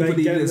knew that people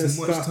needed as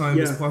much time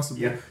as possible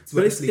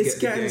to actually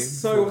get getting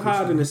so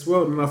hard in this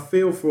world, and I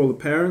feel for all the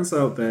parents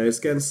out there, it's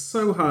getting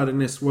so hard in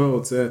this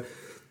world to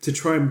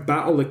try and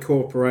battle the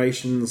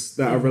corporations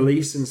that are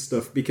releasing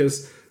stuff,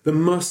 because the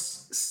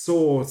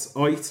must-sort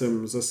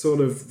items are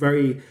sort of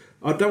very,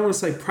 I don't want to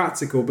say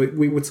practical, but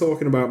we were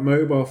talking about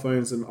mobile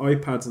phones and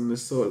iPads and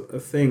this sort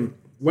of thing.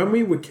 When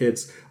we were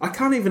kids, I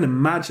can't even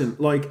imagine,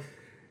 like,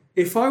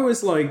 if I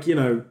was like, you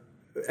know,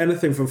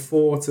 anything from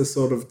 4 to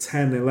sort of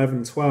 10,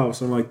 11, 12,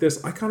 something like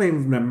this, I can't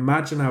even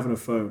imagine having a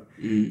phone.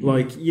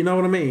 Like, you know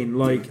what I mean?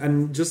 Like,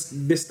 and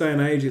just this day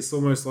and age, it's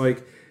almost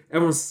like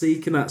everyone's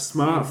seeking that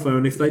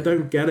smartphone. If they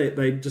don't get it,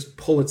 they just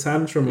pull a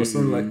tantrum or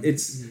something. Like,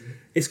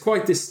 it's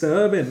quite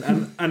disturbing.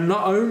 And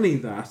not only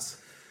that,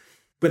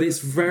 but it's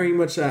very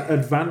much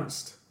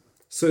advanced.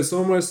 So it's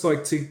almost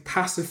like, to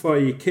pacify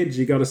your kids,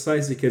 you got to say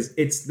to your kids,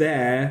 it's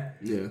there,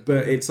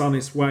 but it's on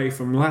its way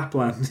from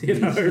Lapland, you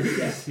know.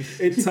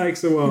 It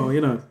takes a while, you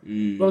know.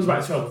 Well, I was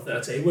about 12 or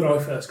 13 when I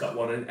first got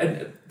one,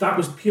 and that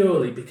was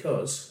purely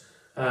because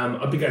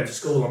I'd be going to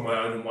school on my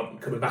own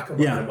and coming back on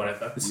my own,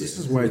 whatever. It's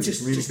just a way to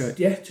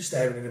communicate. Just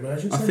there in an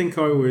emergency. I think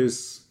I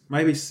was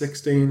maybe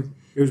 16.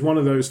 It was one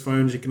of those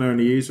phones you can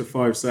only use for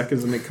 5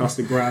 seconds, and it cost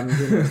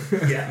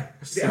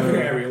 $1,000.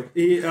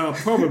 Aerial.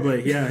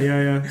 Probably.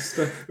 Yeah.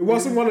 It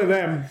wasn't one of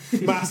them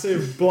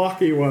massive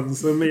blocky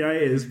ones from the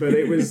 80s, but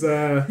it was.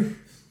 It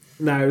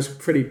was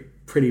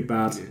pretty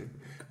bad. Yeah.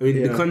 I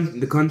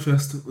mean, the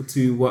contrast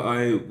to what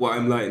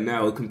I'm like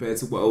now compared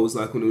to what I was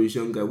like when I was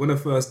younger. When I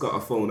first got a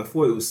phone, I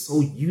thought it was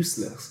so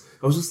useless.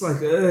 I was just like,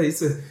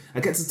 I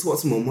get to talk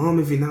to my mom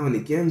every now and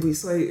again, but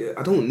it's like,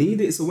 I don't need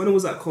it. So when I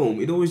was at home,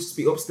 it'd always just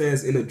be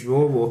upstairs in a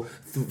drawer or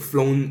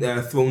thrown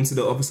to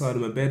the other side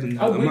of my bed, and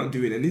I'm not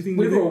doing anything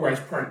with it. We were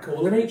always prank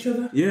calling each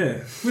other.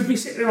 Yeah. We'd be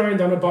sitting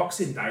around on a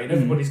Boxing Day and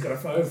everybody's got a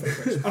phone for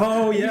Christmas.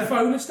 Oh, yeah. Your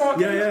phone would start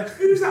going, yeah.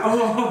 Who's that?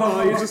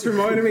 Oh, you just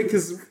reminded me,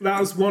 because that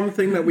was one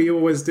thing that we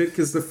always did,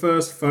 because the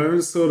first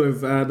phones sort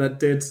of that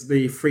did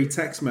the free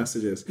text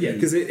messages. Yeah.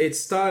 Because it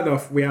started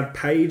off, we had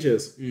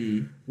pages,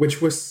 which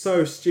was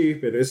so stupid.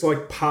 It's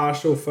like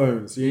partial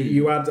phones.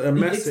 You had a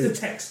message. It's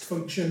the text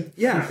function.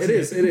 Yeah, it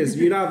is.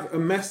 You'd have a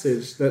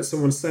message that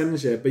someone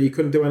sends you, but you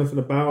couldn't do anything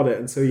about it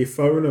until you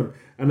phone them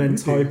and then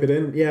type it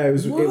in. Yeah, it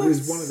was one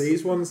of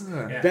these ones.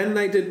 Yeah. Then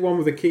they did one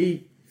with a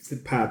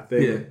keypad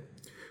thing. Yeah.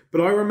 But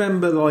I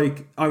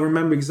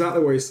remember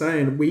exactly what you're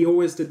saying. We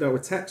always did that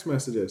with text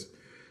messages.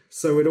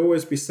 So we'd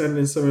always be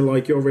sending something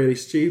like, "You're really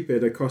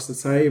stupid," across the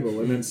table,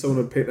 and then someone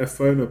would pick their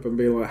phone up and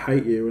be like,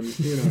 "Hate you," and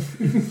you know.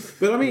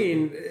 But I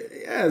mean,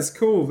 yeah, it's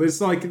cool.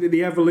 It's like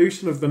the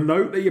evolution of the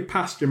note that you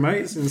passed your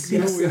mates in school.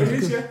 Yes, it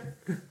is, yeah.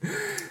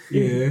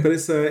 Yeah. But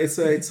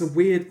it's a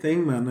weird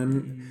thing, man,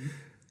 and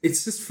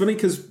it's just funny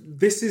because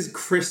this is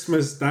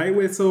Christmas Day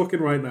we're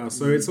talking right now,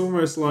 so it's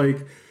almost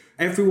like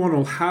everyone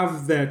will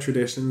have their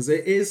traditions.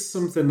 It is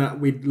something that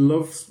we'd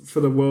love for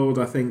the world,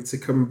 I think, to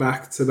come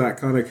back to that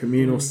kind of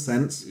communal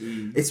sense.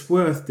 It's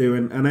worth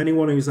doing, and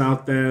anyone who's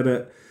out there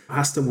that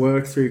has to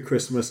work through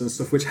Christmas and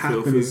stuff, which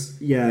happens.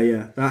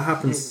 That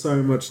happens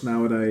so much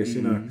nowadays,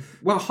 you know.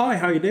 Well, hi,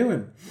 how you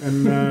doing?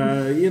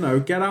 And you know,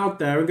 get out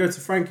there and go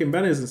to Frank and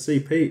Benny's and see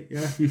Pete.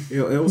 Yeah,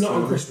 he'll Not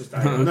on Christmas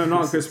Day. No,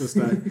 not on Christmas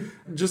Day.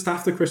 Just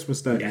after Christmas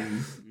Day. Yeah.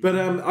 But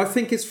I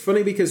think it's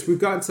funny because we've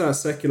got into our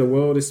secular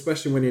world,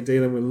 especially when you're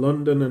dealing with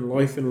London and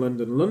life in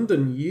London.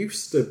 London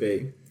used to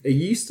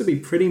be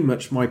pretty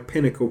much my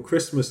pinnacle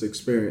Christmas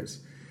experience.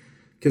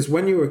 Because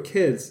when you were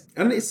kids,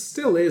 and it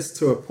still is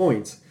to a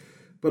point,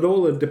 but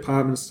all the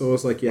department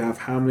stores, like you have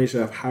Hamleys,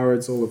 you have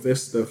Harrods, all of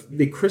this stuff,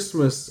 the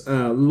Christmas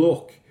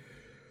look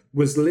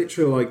was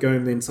literally like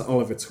going into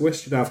Oliver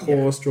Twist. You'd have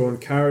horse-drawn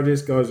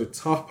carriages, guys with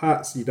top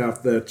hats. You'd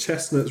have the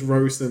chestnuts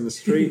roasting in the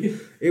street.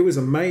 It was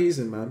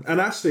amazing, man. And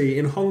actually,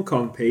 in Hong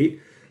Kong,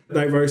 Pete,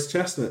 they roast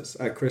chestnuts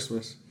at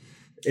Christmas.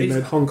 in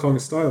the Hong Kong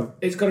style.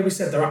 It's got to be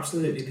said, they're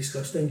absolutely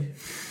disgusting.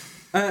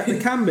 They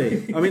can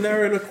be. I mean,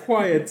 they're an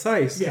acquired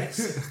taste.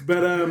 Yes.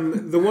 But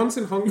the ones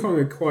in Hong Kong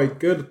are quite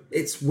good.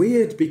 It's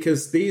weird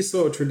because these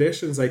sort of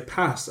traditions, they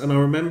pass. And I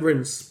remember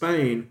in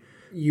Spain,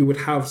 you would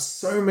have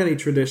so many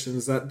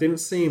traditions that didn't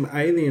seem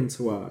alien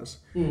to ours.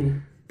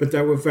 But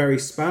they were very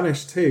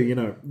Spanish too, you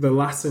know, the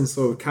Latin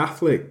sort of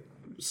Catholic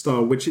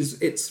style, which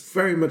it's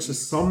very much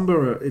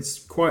it's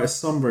quite a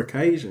somber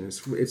occasion.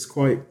 It's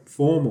quite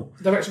formal.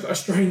 They've actually got a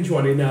strange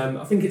one in,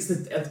 I think it's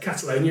the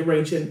Catalonia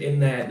region in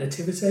their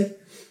Nativity.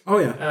 Oh,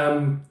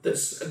 yeah.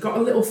 That's got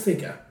a little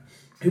figure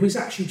who is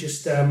actually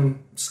just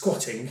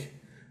squatting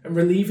and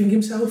relieving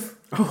himself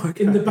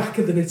in the back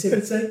of the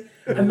Nativity.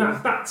 And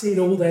that's in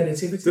all their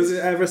nativities. Does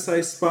it ever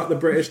say spot the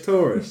British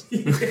tourist?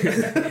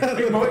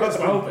 It might as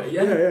well be,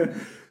 yeah.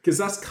 Because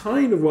that's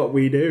kind of what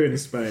we do in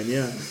Spain,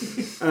 yeah.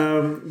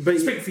 But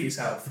speak for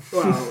yourself.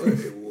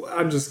 Well,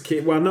 I'm just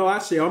kidding. Well, no,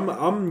 actually,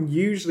 I'm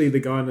usually the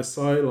guy on the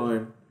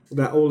sideline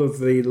that all of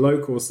the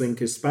locals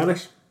think is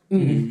Spanish.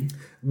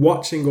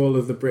 Watching all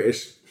of the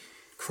British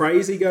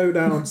crazy go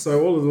down,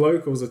 so all of the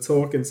locals are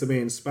talking to me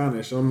in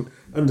Spanish. I'm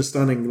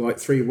understanding like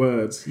 3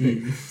 words,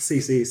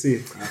 sí,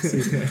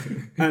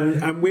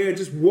 and we're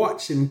just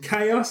watching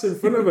chaos in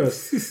front of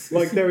us.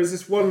 Like there was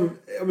this one.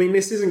 I mean,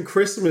 this isn't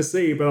Christmas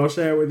Eve, but I'll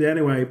share it with you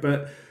anyway.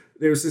 But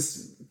there was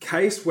this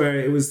case where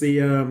it was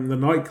the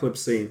nightclub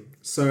scene.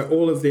 So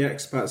all of the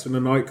expats were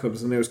in the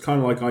nightclubs, and it was kind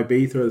of like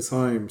Ibiza at the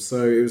time.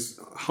 So it was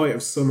height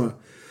of summer,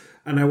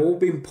 and they were all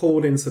being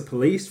pulled into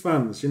police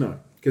vans, you know,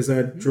 because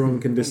they're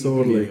drunk and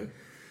disorderly. Yeah.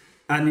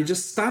 And you're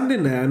just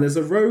standing there, and there's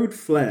a road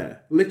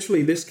flare.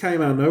 Literally, this came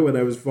out of nowhere.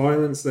 There was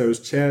violence. There was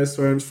chairs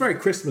thrown. It's very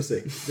Christmassy,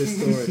 this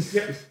story.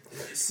 Yeah.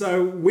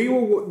 So we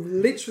were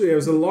literally, there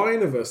was a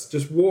line of us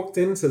just walked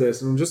into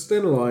this, and just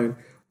in a line,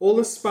 all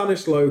the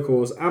Spanish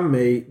locals and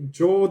me,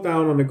 jaw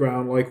down on the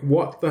ground, like,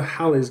 what the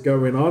hell is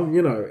going on?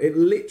 You know, it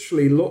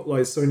literally looked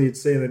like something you'd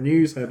see in a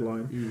news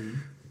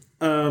headline.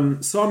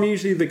 So I'm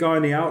usually the guy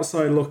on the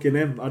outside looking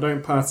in. I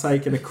don't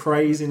partake in the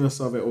craziness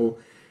of it all.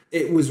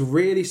 It was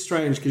really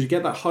strange because you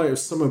get that height of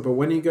summer, but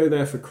when you go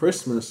there for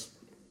Christmas,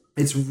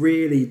 it's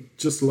really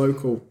just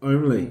local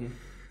only.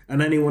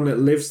 And anyone that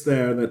lives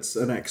there that's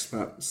an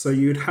expat. So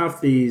you'd have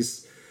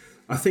these...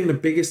 I think the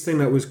biggest thing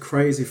that was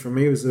crazy for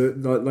me was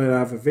they'd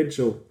have a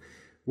vigil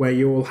where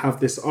you all have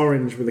this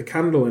orange with a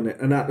candle in it.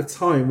 And at the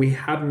time, we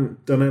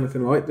hadn't done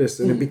anything like this.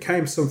 And it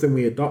became something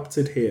we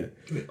adopted here.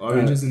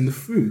 Oranges in the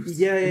fruit?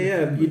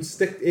 Yeah. You'd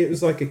stick... It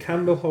was like a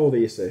candle holder,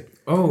 you see.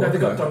 Oh, no, they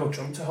got Donald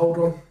Trump to hold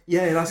on.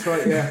 Yeah, that's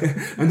right, yeah.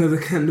 Another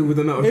candle with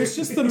another... It was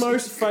just the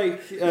most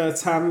fake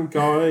tan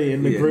guy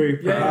in the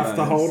group that have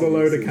to hold a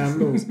load of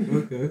candles.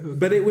 Okay.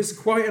 But it was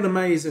quite an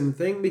amazing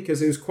thing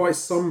because it was quite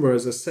somber.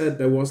 As I said,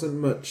 there wasn't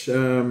much,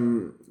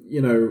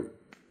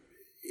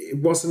 it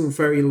wasn't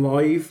very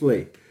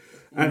lively.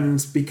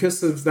 And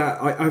because of that,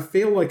 I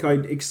feel like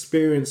I'd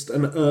experienced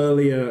an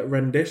earlier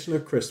rendition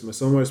of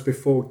Christmas, almost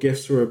before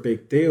gifts were a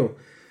big deal.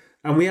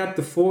 And we had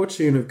the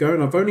fortune of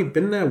going... I've only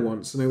been there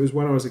once, and it was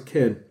when I was a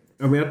kid.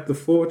 And we had the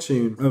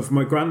fortune of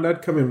my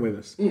granddad coming with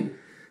us.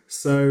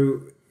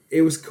 So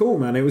it was cool,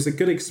 man. It was a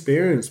good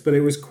experience, but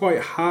it was quite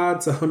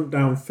hard to hunt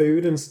down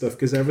food and stuff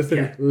because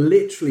everything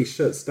literally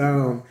shuts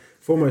down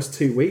for almost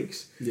 2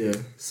 weeks. Yeah.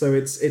 So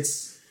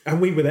it's and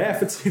we were there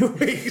for 2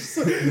 weeks.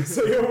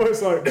 So you're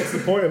almost like, what's the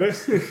point of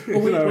this?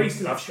 Well, we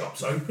still have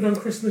shops open on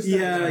Christmas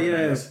Day.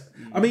 Yeah.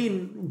 I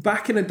mean,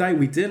 back in the day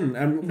we didn't.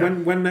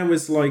 And when there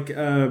was like,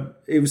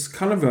 it was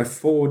kind of a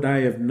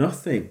 4-day of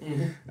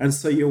nothing. And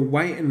so you're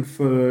waiting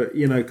for,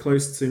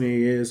 close to New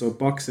Year's or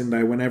Boxing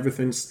Day when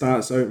everything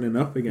starts opening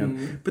up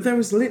again. But there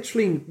was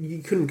literally,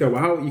 you couldn't go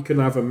out, you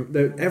couldn't have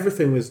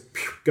everything was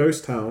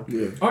ghost town.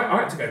 Yeah.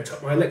 I had to go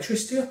top my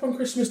electricity up on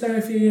Christmas Day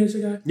a few years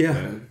ago.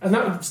 Yeah. And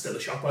that was still a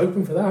shop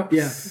open for that.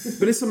 Yeah.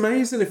 But it's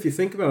amazing if you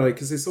think about it,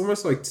 because it's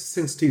almost like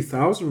since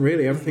 2000,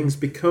 really, everything's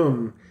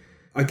become,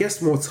 I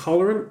guess, more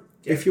tolerant,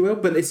 if you will.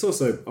 But it's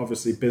also,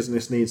 obviously,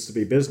 business needs to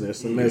be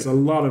business, and there's a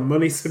lot of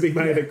money to be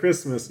made at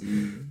Christmas.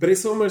 But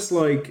it's almost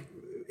like,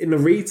 in the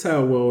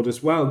retail world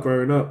as well,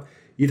 growing up,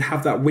 you'd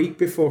have that week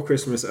before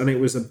Christmas, and it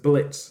was a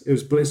blitz. It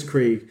was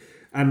blitzkrieg.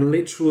 And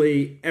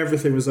literally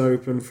everything was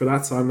open for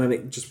that time, then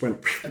it just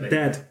went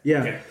dead.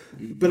 Yeah.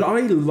 But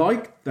I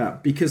liked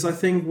that because I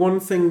think one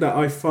thing that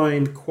I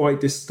find quite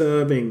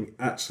disturbing,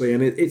 actually,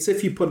 and it's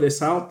if you put this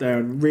out there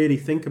and really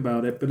think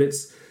about it, but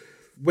it's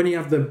when you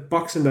have the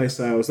Boxing Day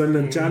sales, then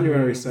the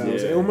January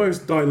sales, it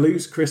almost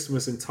dilutes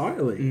Christmas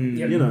entirely.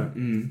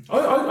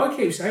 I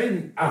keep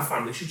saying our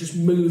family should just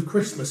move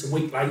Christmas a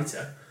week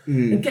later.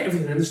 And get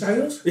everything in the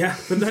sales. Yeah,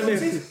 but then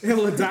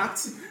he'll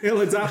adapt. He'll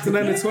adapt, and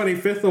then the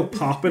 25th will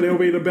pop, and it'll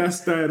be the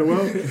best day of the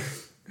world.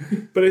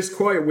 But it's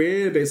quite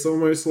weird. It's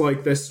almost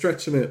like they're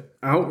stretching it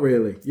out,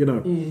 really,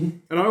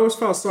 And I always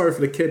felt sorry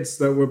for the kids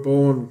that were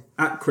born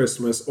at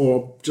Christmas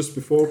or just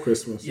before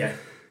Christmas. Yeah.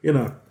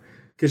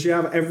 Because you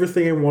have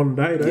everything in one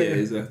day, don't you? Yeah,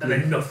 exactly. And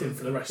then nothing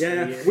for the rest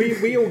of the year.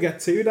 We all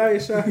get 2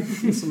 days, Chef.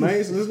 It's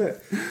amazing, isn't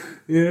it?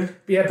 Yeah.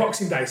 But yeah,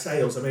 Boxing Day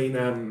sales. I mean,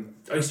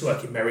 I used to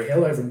work in Merry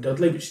Hill over in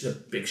Dudley, which is a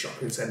big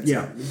shopping centre.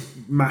 Yeah,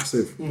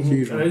 massive,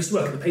 huge. And I used to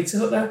work at the Pizza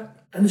Hut there.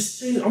 And as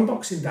soon on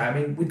Boxing Day, I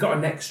mean, we'd got a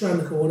Next around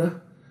the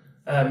corner,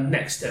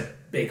 next to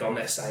big on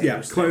their sales.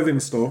 Yeah, clothing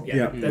store.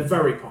 Yeah. They're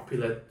very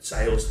popular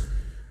sales.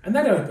 And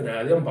they'd open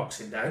early on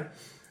Boxing Day.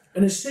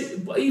 And as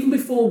soon, even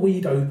before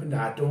we'd opened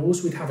our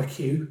doors, we'd have a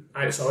queue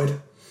outside.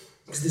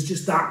 Because there's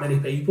just that many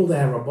people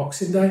there on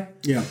Boxing Day.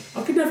 Yeah.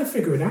 I could never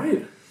figure it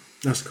out.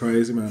 That's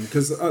crazy, man.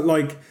 Because,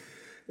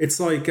 it's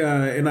like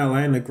in LA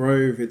in the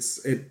Grove,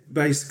 it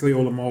basically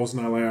all the malls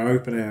in LA are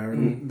open air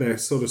and they're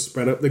sort of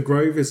spread up. The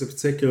Grove is a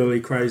particularly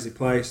crazy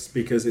place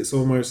because it's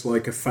almost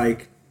like a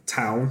fake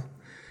town.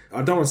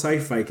 I don't want to say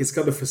fake, it's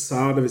got the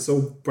facade of it's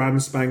all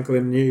brand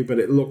spanking new, but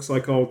it looks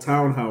like old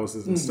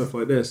townhouses and stuff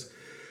like this.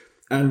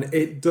 And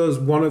it does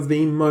one of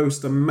the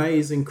most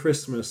amazing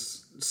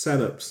Christmas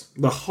setups.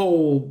 The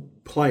whole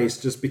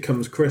place just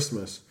becomes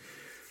Christmas.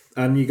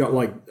 And you got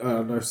like, I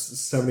don't know,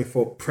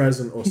 70-foot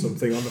present or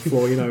something on the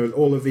floor, and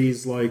all of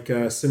these like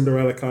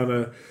Cinderella kind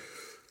of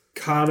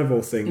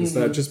carnival things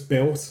that are just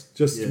built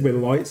with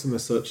lights and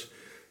such.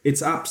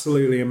 It's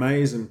absolutely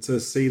amazing to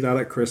see that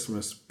at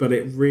Christmas, but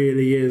it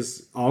really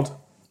is odd,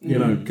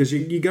 because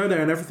you go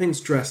there and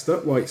everything's dressed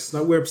up like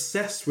snow. We're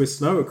obsessed with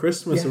snow at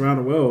Christmas around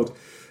the world,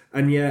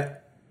 and yet...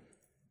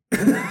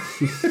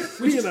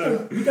 we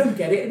don't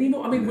get it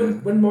anymore. I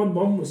mean, when my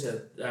mum was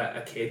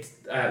a kid,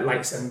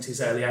 late 70s,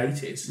 early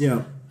 80s,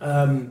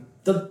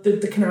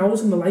 the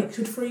canals and the lakes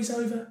would freeze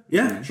over.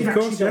 Yeah, she'd of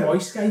course, go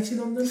ice skating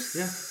on them.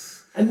 Yeah.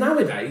 And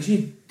nowadays,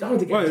 you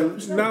hardly get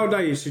jumps.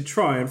 Nowadays you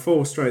try and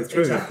fall straight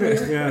through. Exactly.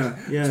 Yeah.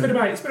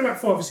 It's been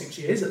about 5 or 6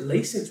 years at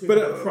least since we've had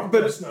a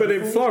proper snowfall. But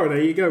in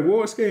Florida, you go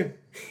water skiing.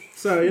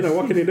 So,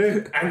 what can you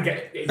do? And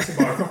get eaten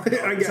by a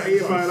crocodile. And get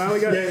eaten by an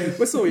alligator.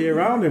 It's all year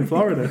round in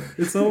Florida.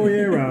 It's all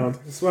year round.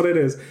 That's what it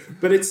is.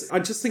 But I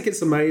just think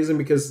it's amazing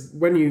because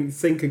when you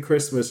think of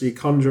Christmas, you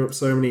conjure up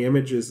so many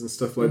images and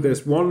stuff like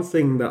this. One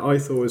thing that I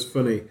thought was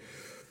funny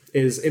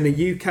is in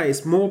the UK,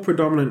 it's more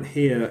predominant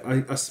here.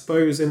 I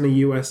suppose in the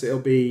US, it'll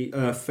be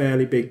a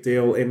fairly big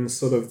deal in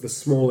sort of the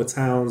smaller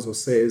towns or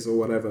cities or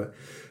whatever.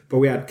 But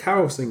we had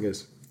carol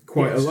singers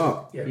quite a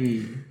lot.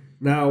 Yeah.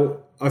 Now,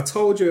 I've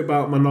told you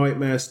about my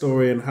nightmare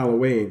story in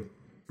Halloween,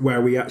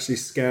 where we actually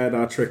scared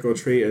our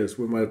trick-or-treaters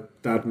with my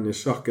dad and his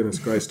shotgun. It's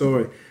a great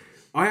story.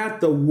 I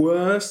had the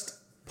worst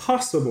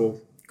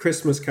possible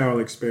Christmas carol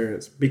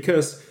experience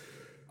because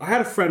I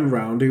had a friend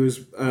round who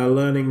was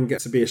learning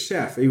to be a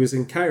chef. He was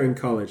in catering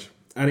college.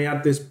 And he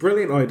had this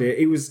brilliant idea.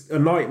 He was a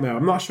nightmare.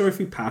 I'm not sure if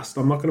he passed.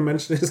 I'm not going to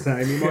mention his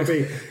name.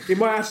 He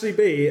might actually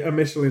be a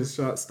Michelin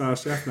star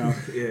chef now.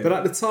 Yeah. But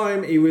at the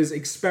time, he was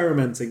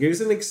experimenting. He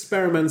was in the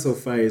experimental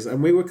phase,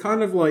 and we were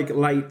kind of like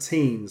late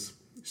teens.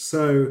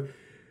 So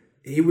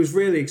he was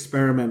really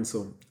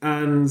experimental.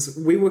 And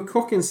we were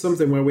cooking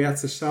something where we had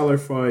to shallow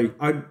fry.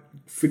 I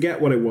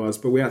forget what it was,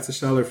 but we had to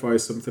shallow fry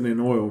something in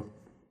oil.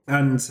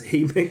 And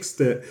he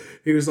mixed it.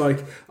 He was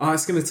like,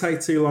 it's going to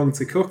take too long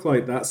to cook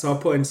like that, so I'll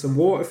put in some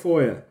water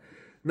for you.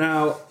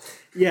 Now,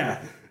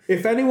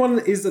 if anyone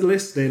is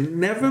listening,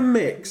 never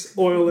mix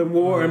oil and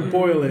water and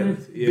boil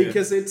it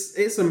because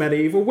it's a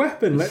medieval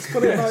weapon. Let's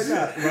put it like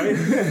that,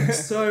 right?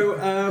 So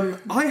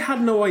I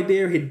had no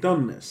idea he'd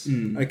done this,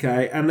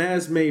 okay? And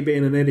there's me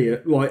being an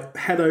idiot, like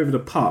head over the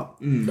pot,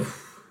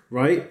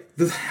 right?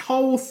 The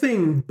whole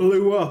thing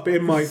blew up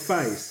in my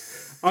face.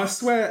 I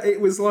swear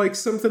it was like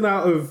something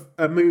out of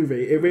a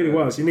movie. It really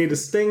was. You need a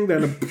sting,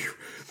 then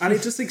and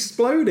it just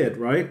exploded,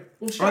 right?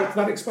 Well,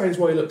 that explains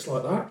why he looks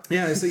like that.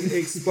 Yeah, it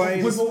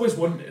explains... We've always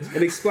wondered.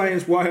 It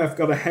explains why I've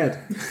got a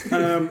head.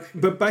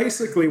 But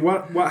basically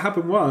what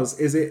happened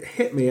is it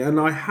hit me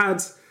and I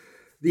had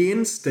the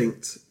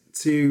instinct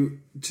to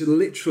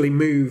literally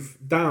move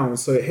down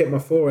so it hit my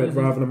forehead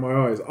rather than my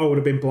eyes. I would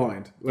have been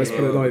blind. Let's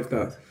put it like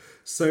that.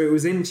 So it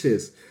was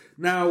inches.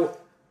 Now...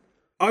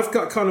 I've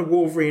got kind of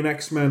Wolverine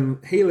X-Men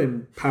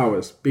healing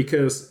powers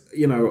because,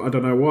 I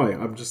don't know why.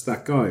 I'm just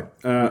that guy.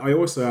 I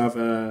also have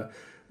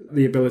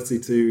the ability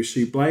to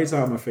shoot blades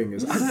out of my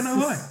fingers. I don't know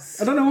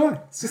why.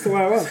 It's just the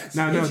way I was.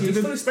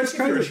 Especially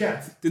if you're a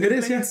chef. Do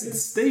they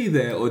stay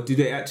there or do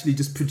they actually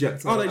just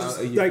project out?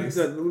 It's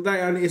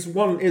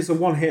a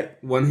one hit.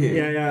 One hit?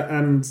 Yeah,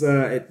 and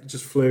it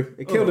just flew.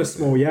 It killed a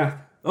small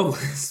yak.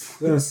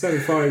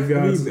 75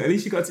 yards. At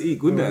least you got to eat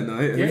good that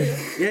night.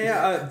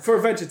 Yeah. For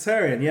a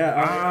vegetarian,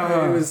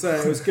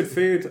 it was good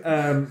food.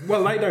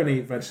 Well, they don't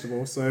eat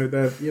vegetables, so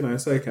they're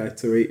it's okay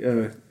to eat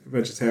a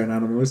vegetarian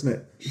animal, isn't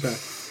it?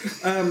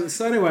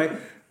 So anyway,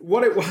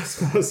 what it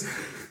was.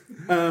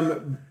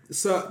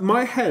 So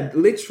my head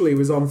literally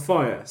was on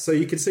fire. So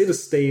you could see the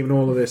steam and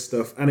all of this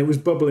stuff, and it was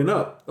bubbling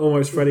up,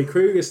 almost Freddy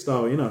Krueger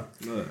style,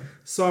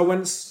 So I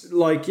went,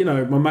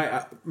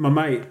 my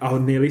mate, I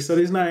nearly said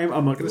his name,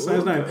 I'm not going to say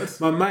his name. God.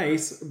 My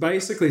mate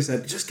basically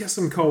said, just get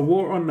some cold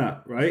water on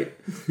that, right?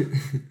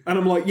 And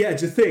I'm like, yeah,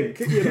 do you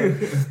think?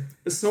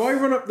 So I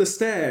run up the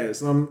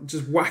stairs and I'm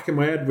just whacking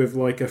my head with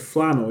like a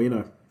flannel,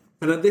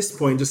 And at this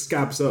point, just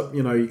scabs up.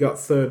 You got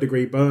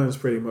 3rd-degree burns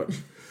pretty much.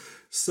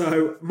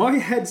 So my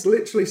head's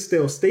literally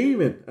still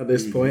steaming at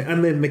this point,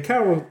 and then the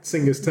carol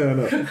singers turn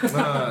up.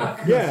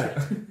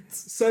 Yeah.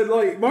 So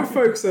like my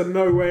folks are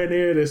nowhere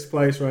near this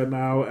place right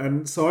now,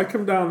 and so I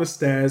come down the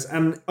stairs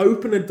and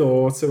open a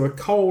door to a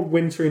cold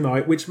wintry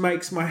night, which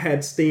makes my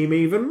head steam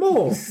even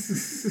more.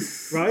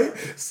 Right?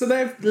 So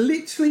they've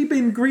literally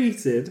been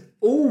greeted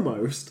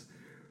almost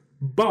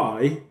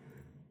by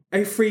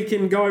a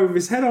freaking guy with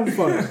his head on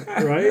fire,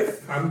 right?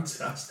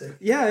 Fantastic.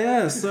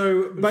 Yeah.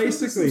 So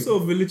basically, some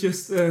sort of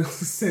religious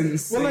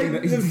sense. well,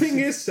 the thing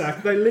is,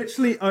 Jack,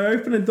 I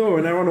open a door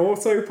and they're on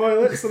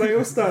autopilot, so they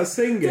all start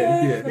singing.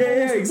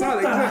 Yeah,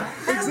 exactly,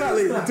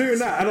 doing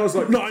that. And I was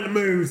like, not in the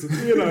mood,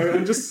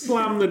 and just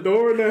slam the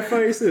door in their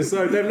faces.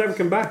 So they've never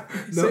come back.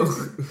 No.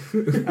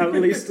 At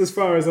least as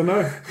far as I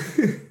know.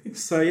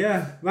 So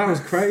yeah, that was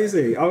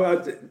crazy.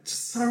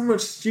 So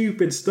much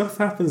stupid stuff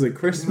happens at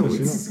Christmas.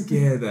 It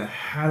scared the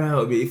hell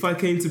out of me. If I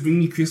came to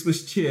bring you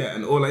Christmas cheer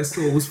and all I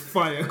saw was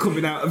fire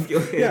coming out of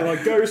your head. Yeah,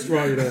 like Ghost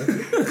Rider.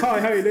 Hi,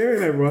 how you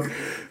doing, everyone?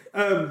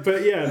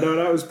 But yeah, no,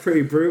 that was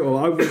pretty brutal.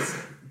 I was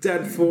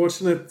dead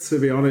fortunate, to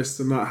be honest,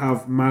 to not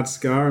have mad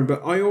scarring.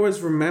 But I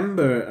always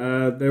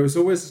remember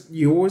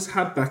you always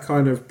had that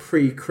kind of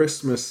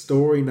pre-Christmas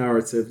story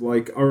narrative.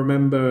 Like, I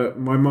remember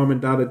my mum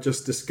and dad had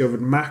just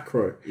discovered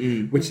Macro,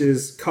 which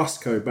is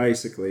Costco,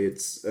 basically.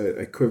 It's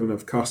equivalent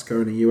of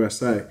Costco in the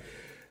USA.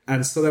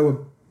 And so they were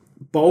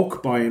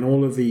bulk buying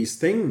all of these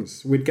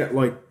things. We'd get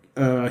like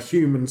a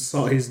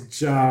human-sized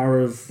jar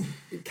of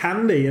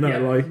candy,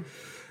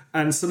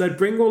 and so they'd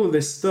bring all of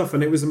this stuff,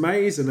 and it was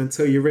amazing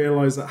until you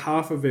realise that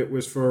half of it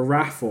was for a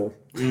raffle,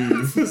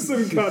 for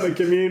some kind of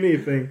community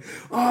thing.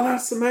 Oh,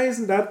 that's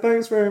amazing, Dad.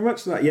 Thanks very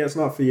much for that. Yeah, it's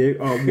not for you.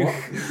 Oh,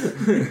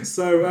 what?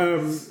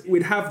 So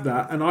we'd have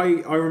that, and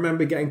I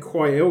remember getting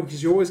quite ill,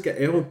 because you always get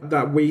ill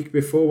that week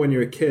before when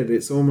you're a kid.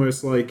 It's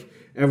almost like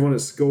everyone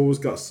at school's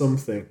got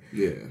something,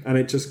 and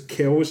it just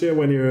kills you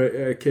when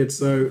you're a kid.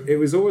 So it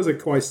was always a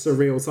quite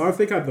surreal time. I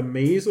think I had the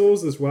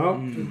measles as well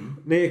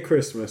near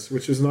Christmas,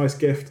 which was a nice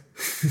gift.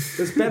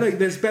 There's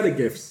better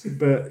gifts,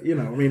 but you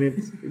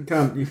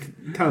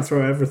can't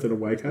throw everything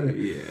away, can you?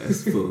 Yeah, I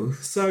suppose.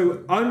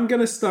 So I'm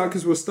gonna start,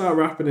 because we'll start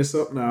wrapping this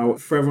up now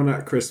for everyone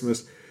at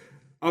Christmas.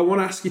 I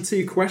want to ask you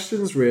 2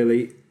 questions,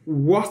 really.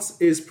 What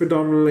is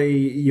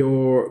predominantly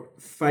your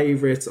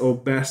favourite or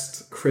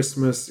best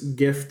Christmas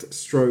gift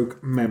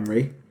stroke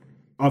memory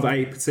of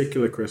a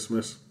particular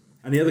Christmas?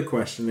 And the other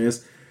question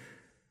is,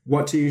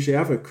 what do you usually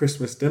have at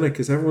Christmas dinner?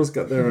 Because everyone's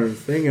got their own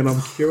thing, and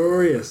I'm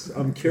curious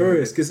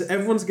because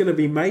everyone's going to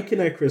be making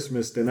their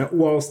Christmas dinner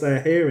whilst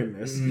they're hearing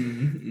this.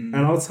 And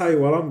I'll tell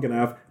you what I'm going to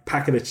have: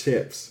 packet of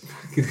chips.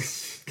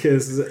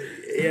 Because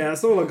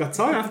that's all I've got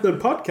time after the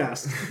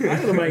podcast.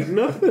 I'm going to make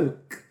nothing.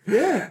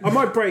 Yeah, I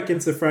might break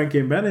into Frankie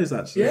and Benny's,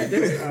 actually.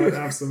 Yeah, I'll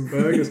have some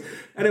burgers.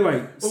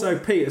 Anyway, so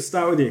Peter,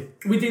 start with you.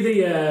 We do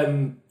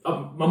the...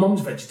 my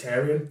mum's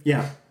vegetarian.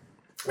 Yeah.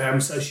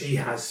 So she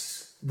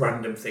has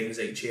random things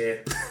each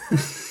year.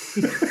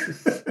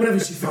 Whatever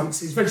she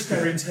fancies.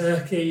 Vegetarian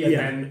turkey, and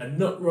then a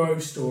nut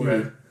roast or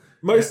a...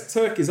 Most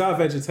turkeys are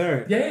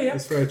vegetarian. Yeah.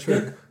 That's very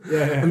true.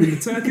 Yeah. I mean,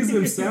 turkeys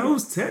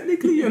themselves,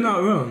 technically, you're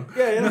not wrong.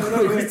 You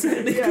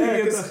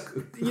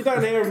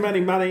don't hear of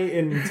many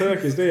man-eating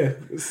turkeys, do you?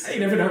 You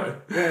never know.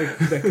 Yeah,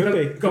 there could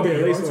be. Could be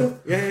at least one.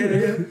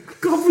 Yeah.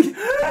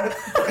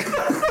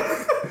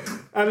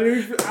 And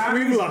we've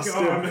lost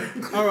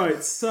him. All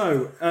right,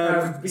 so...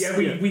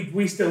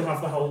 we still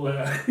have the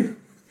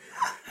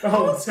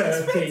whole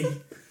turkey,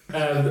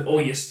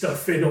 all your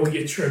stuffing, all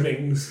your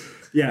trimmings.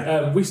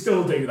 Yeah. We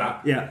still do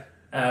that. Yeah.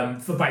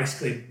 For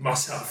basically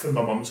myself and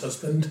my mum's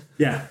husband.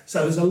 Yeah.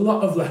 So there's a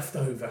lot of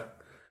leftover.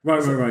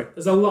 Right.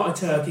 There's a lot of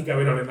turkey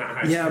going on in that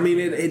house. Yeah, I mean,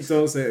 it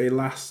does. It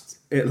lasts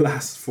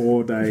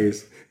 4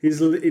 days. He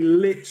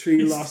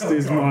literally lost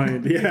his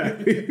mind. Yeah,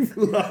 he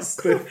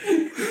lost it.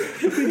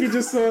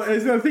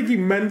 I think he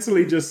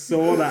mentally just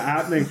saw that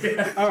happening.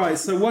 Yeah. All right,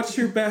 so what's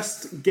your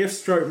best gift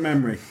stroke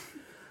memory?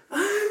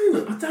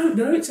 I don't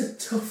know. It's a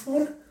tough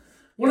one.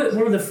 One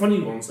of the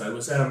funny ones, though,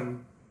 was...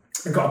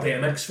 I got a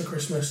BMX for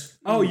Christmas.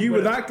 Oh, you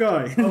were that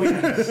guy? Oh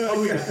yeah.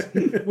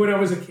 When I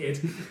was a kid.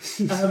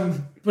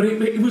 But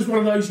it was one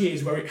of those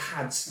years where it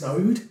had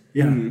snowed.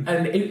 Yeah.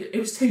 And it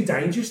was too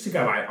dangerous to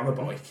go out on a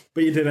bike.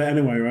 But you did it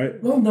anyway, right?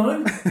 Well,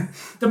 no.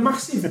 The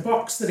massive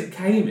box that it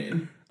came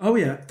in, oh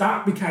yeah,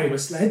 that became a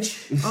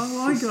sledge.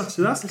 Oh, I got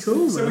you. That's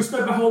cool, So we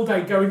spent the whole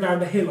day going down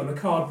the hill on a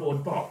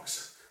cardboard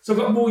box. So I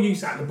got more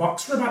use out of the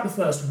box for about the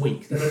first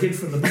week than I did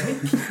from the bike.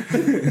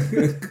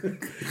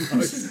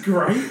 This is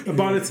great. And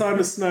by the time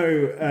the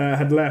snow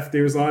had left,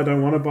 he was like, I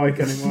don't want a bike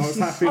anymore. I was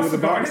happy with the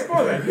box.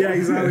 Yeah,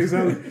 exactly.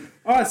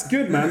 Oh, it's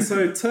good, man.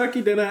 So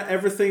turkey dinner,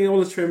 everything,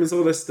 all the trimmings,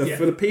 all this stuff. Yeah.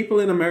 For the people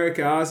in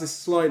America, ours is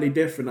slightly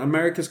different.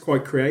 America's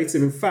quite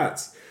creative. In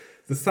fact,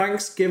 the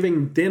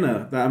Thanksgiving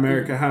dinner that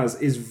America has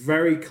is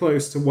very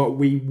close to what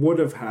we would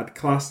have had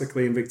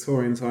classically in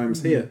Victorian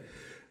times here,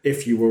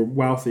 if you were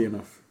wealthy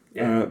enough.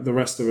 Yeah. The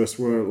rest of us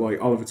were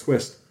like Oliver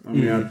Twist. and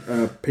we had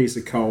a piece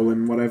of coal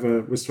and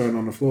whatever was thrown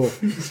on the floor.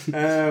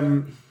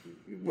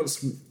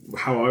 What's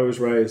how I was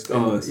raised.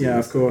 Yeah,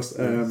 of course,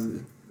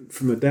 from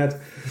the dead.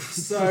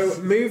 So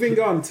moving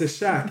on to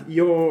Shaq,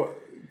 your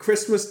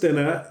Christmas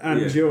dinner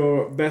and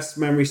your best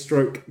memory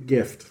stroke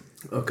gift.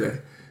 Okay,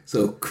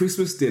 so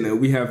Christmas dinner,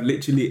 we have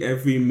literally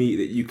every meat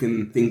that you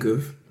can think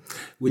of,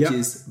 which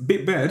is a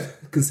bit bad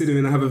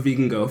considering I have a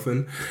vegan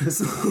girlfriend.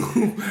 So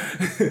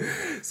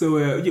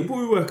but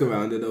we work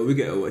around it though. We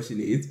get her what she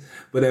needs.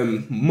 But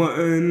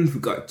mutton, we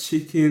got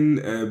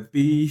chicken,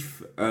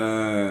 beef,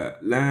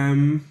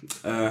 lamb.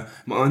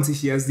 My auntie,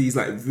 she has these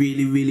like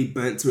really, really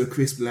burnt to a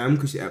crisp lamb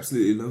because she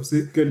absolutely loves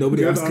it.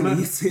 Nobody else can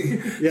eat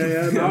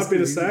it. No, I'd be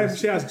the same.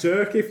 She has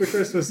jerky for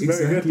Christmas.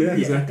 Exactly,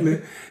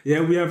 exactly.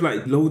 Yeah, we have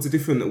like loads of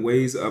different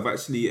ways of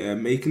actually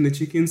making the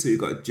chicken. So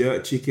you've got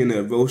jerk chicken,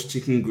 roast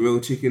chicken,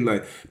 grilled chicken.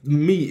 Like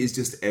meat is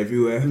just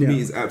everywhere. Meat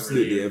is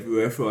absolutely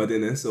everywhere for our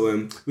dinner.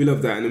 So we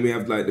love that. And then we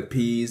have like the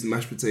peas,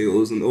 mashed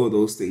potatoes, and all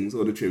those things,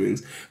 all the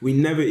trimmings. We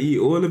never eat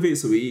all of it,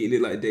 so we're eating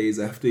it like days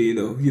after.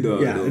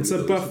 It's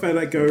a buffet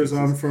that goes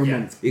on for a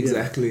month.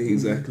 Exactly.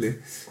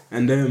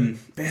 And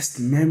best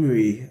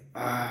memory,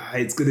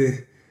 it's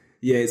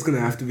gonna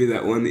have to be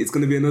that one. It's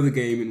gonna be another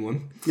gaming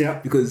one. Yeah,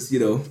 because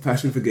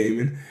passion for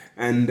gaming.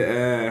 And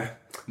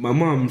my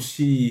mom,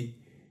 she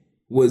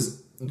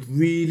was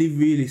really,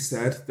 really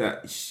sad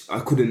that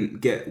I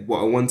couldn't get what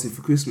I wanted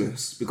for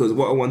Christmas, because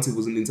what I wanted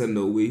was a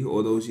Nintendo Wii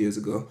all those years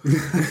ago.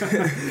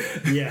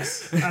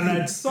 Yes, and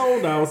they'd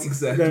sold out.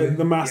 Exactly.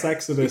 The mass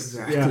exodus.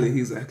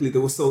 Exactly. They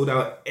were sold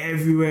out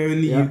everywhere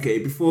in the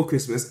UK before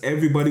Christmas.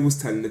 Everybody was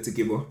telling her to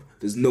give up.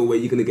 There's no way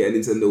you're gonna get a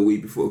Nintendo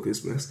Wii before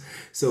Christmas.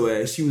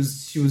 So she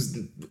was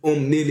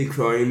nearly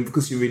crying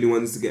because she really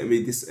wanted to get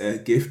me this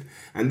gift.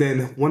 And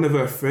then one of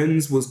her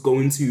friends was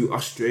going to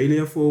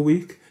Australia for a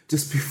week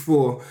just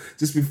before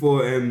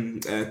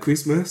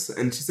Christmas,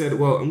 and she said,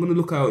 well, I'm going to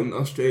look out in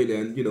Australia,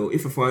 and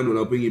if I find one,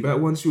 I'll bring you back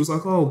one. She was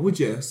like, oh, would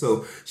you?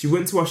 So she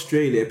went to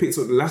Australia, picked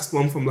up the last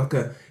one from like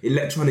a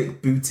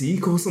electronic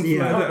boutique or something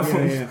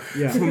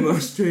from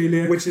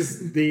Australia, which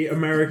is the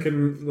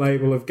American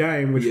label of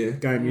game, which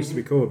game used to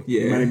be called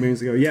many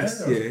moons ago.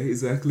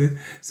 Exactly.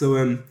 So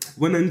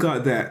went and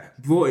got that,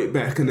 brought it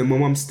back, and then my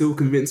mum still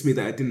convinced me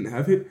that I didn't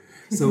have it.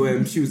 So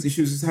she was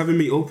just having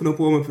me open up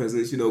all my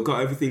presents, got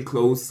everything,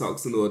 clothes,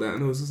 socks and all that.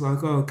 And I was just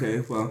like, oh,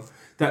 okay, well,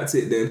 that's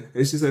it then.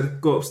 And she said,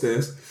 go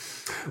upstairs.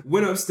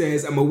 Went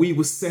upstairs and my Wii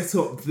was set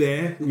up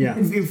there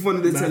in front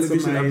of the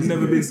television. Amazing. I've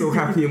never been so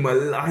happy in my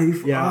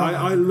life.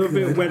 I love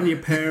it when your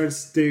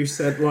parents do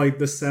set like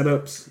the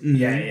setups.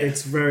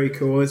 It's very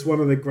cool. It's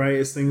one of the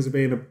greatest things of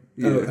being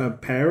a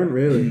parent,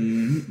 really.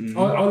 Mm-hmm.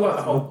 I like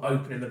the whole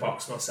opening the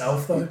box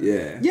myself, though.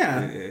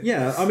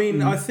 Yeah. I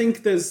mean, I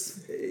think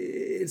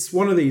it's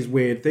one of these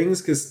weird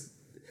things, because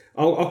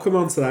I'll come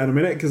on to that in a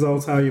minute, because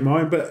I'll tell you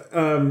mine. But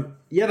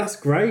that's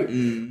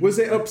great. Was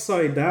it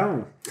upside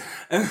down?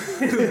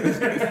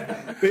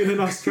 Being an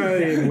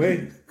Australian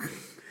way.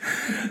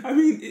 I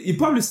mean, you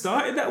probably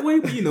started that way,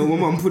 but my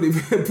mum put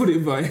it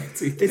right.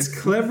 It's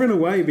clever in a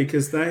way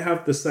because they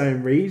have the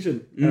same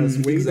region as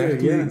we do.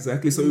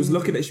 Exactly. So it was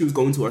lucky that she was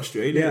going to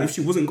Australia. If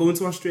she wasn't going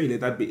to Australia,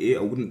 that'd be it.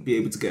 I wouldn't be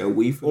able to get a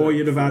Wii for or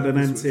you'd have had an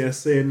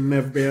NTSC and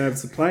never be able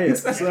to play it.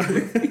 So that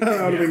would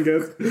have been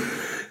good.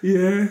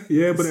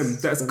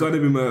 But that's got to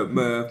be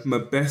my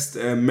best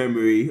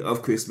memory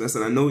of Christmas,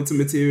 and I know it's a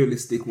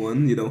materialistic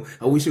one.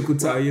 I wish I could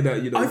tell you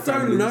that. I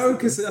don't know,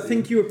 because I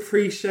think you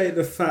appreciate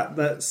the fact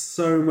that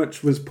so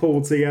much was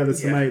pulled together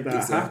to make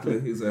that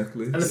happen.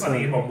 Exactly. And the fact that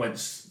your mum went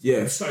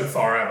so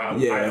far out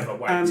of her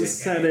way and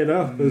set it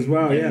up as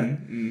well.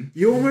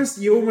 You almost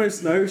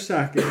know,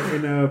 Shaq,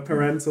 in a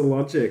parental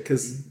logic,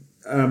 because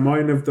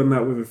mine have done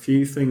that with a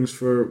few things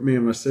for me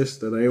and my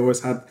sister. They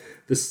always had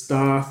the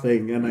star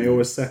thing, and they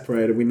always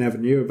separated. We never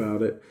knew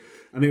about it,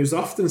 and it was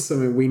often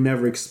something we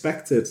never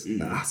expected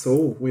at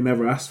all. We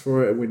never asked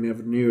for it. We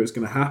never knew it was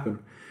going to happen.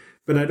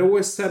 But I'd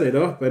always set it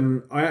up,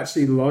 and I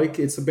actually like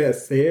it's a bit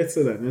of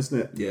theatre then, isn't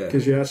it? Yeah.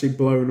 Because you're actually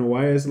blown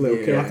away as a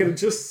little kid. I can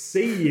just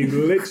see you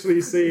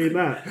literally seeing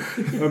that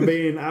and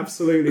being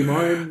absolutely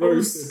mind-roasted. I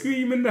was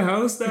screaming the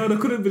house down. I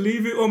couldn't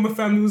believe it. All my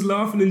family was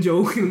laughing and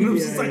joking, and I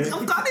was just like,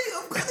 I've got it.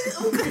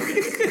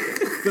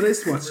 But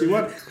it's what you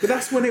want. But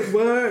that's when it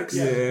works.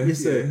 You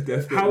see.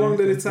 Definitely. How long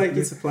did it take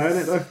you to play on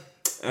it though?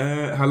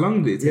 How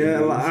long did it take?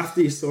 Like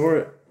after you saw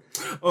it.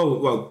 Oh,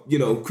 well,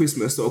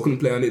 Christmas, so I couldn't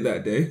play on it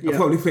that day. I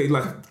probably played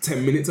like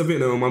 10 minutes of it,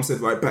 and my mum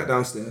said, right, back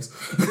downstairs.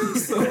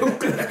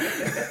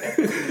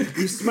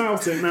 You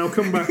smelt it, now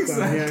come back down.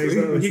 Yeah,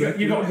 exactly.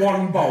 You got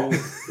one bowl.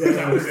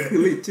 That was it.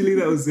 Literally,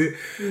 that was it.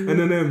 And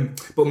then,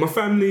 but my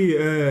family,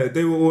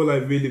 they all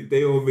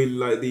really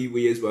like the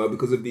Wii as well,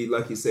 because of the,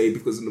 like you say,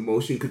 because of the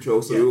motion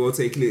control. So we were all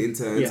taking it in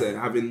turns and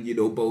having,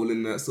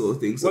 bowling, that sort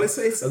of thing. So it's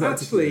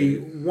actually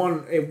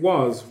it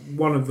was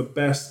one of the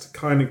best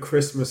kind of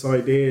Christmas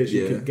ideas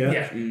you could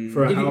get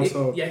for a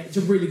household. It's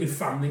a really good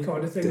family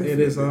kind of thing. It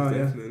is,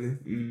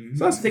 definitely.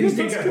 So things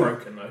did get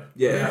broken though.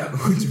 Yeah.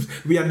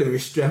 We had the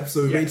strap,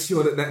 so we made sure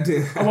sure that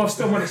did. Oh, I've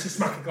still managed to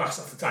smack a glass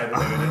off the table.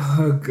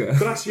 Oh god! But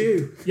that's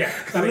you. Yeah,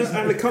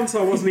 and the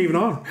console wasn't even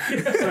on,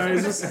 so it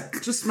was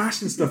just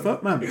smashing stuff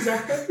up, man.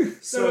 Exactly.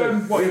 So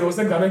what are yours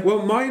then, Danny?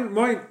 Well,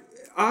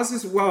 ours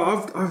is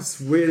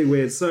it's really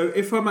weird. So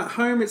if I'm at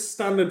home, it's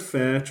standard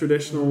fare,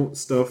 traditional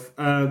stuff.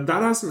 That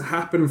hasn't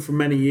happened for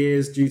many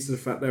years due to the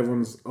fact that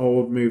everyone's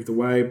old, moved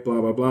away, blah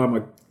blah blah.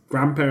 My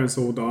grandparents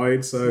all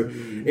died, so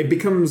it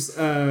becomes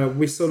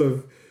we sort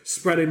of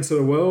spread into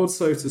the world,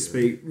 so to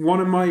speak. One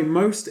of my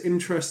most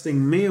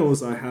interesting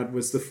meals I had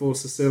was the full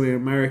Sicilian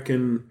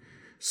American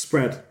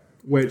spread,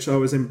 which I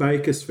was in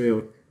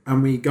Bakersfield,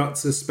 and we got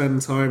to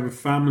spend time with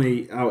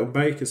family out in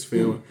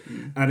Bakersfield,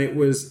 and it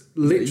was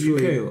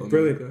literally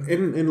brilliant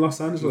in Los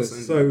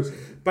Angeles. So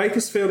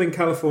Bakersfield in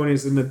California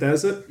is in the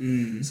desert,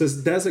 so it's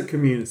a desert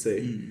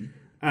community.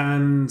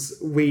 And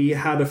we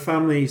had a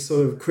family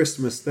sort of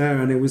Christmas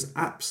there, and it was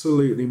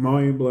absolutely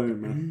mind-blowing,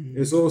 man. It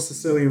was all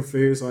Sicilian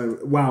foods,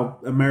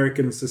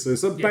 American Sicilian.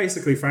 So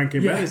basically Frankie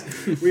and Benny's.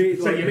 We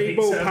so like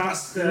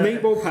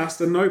meatball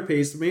pasta, no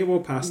peas,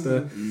 meatball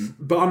pasta.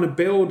 But on the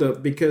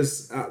build-up,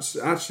 because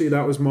actually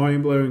that was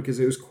mind-blowing,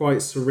 because it was quite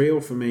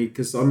surreal for me,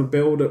 because on the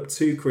build-up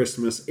to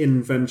Christmas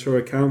in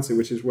Ventura County,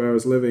 which is where I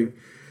was living,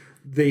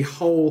 the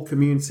whole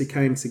community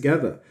came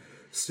together.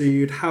 So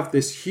you'd have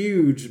this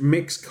huge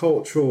mixed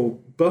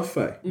cultural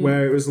buffet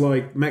where it was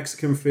like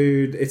Mexican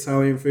food,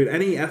 Italian food,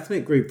 any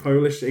ethnic group,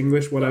 Polish,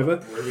 English,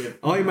 whatever.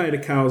 I made a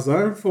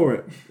calzone for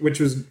it, which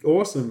was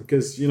awesome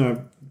because,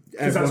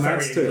 everyone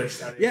adds to it.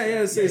 It's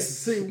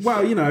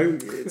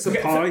a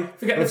pie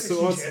of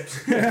sorts.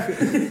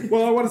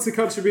 Well, I wanted to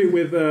contribute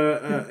with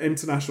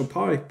international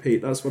pie,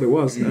 Pete. That's what it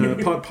was.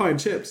 Pie and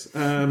chips.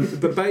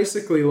 But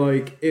basically,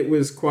 it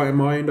was quite a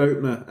mind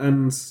opener.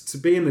 And to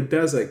be in the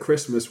desert,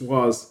 Christmas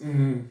was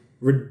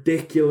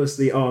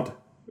ridiculously odd,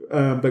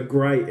 but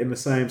great in the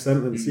same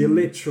sentence. You're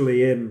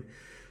literally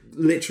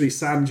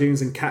sand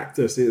dunes and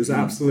cactus. It was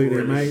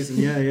absolutely amazing.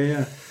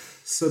 Yeah.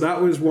 So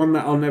that was one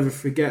that I'll never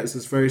forget. It's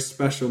this very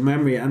special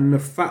memory. And the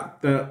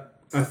fact that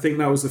I think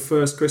that was the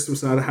first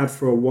Christmas I'd had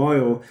for a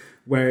while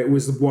where it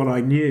was what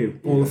I knew.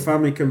 All the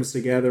family comes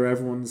together,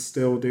 everyone's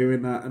still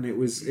doing that, and it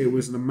was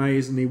an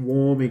amazingly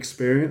warm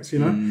experience,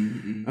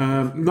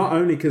 not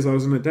only because I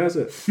was in a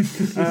desert,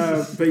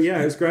 but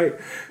yeah, it was great.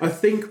 I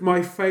think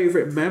my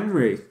favourite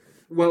memory,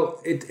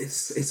 well,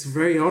 it's a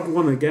very odd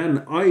one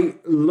again. I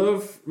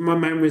love my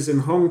memories in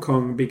Hong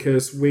Kong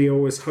because we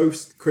always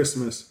host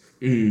Christmas.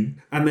 And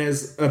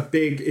there's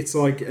it's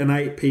like an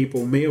 8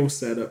 people meal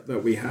setup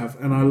that we have,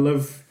 and I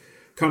love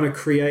kind of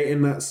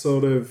creating that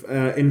sort of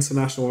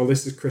international,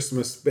 this is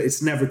Christmas, but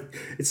it's never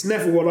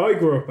what I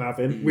grew up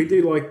having. We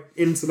do like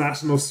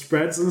international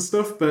spreads and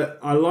stuff, but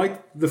I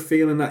like the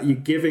feeling that you're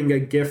giving a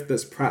gift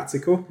that's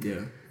practical.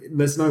 Yeah.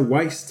 There's no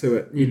waste to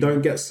it. You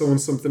don't get someone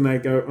something, they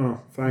go,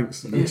 oh,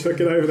 thanks, and chuck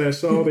it over their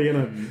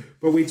shoulder,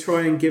 But we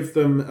try and give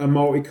them a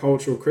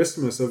multicultural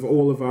Christmas of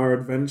all of our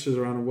adventures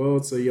around the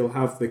world. So you'll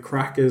have the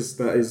crackers,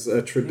 that is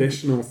a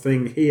traditional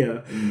thing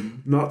here,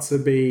 not to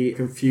be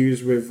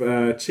confused with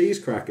cheese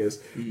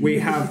crackers. We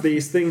have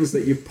these things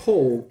that you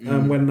pull,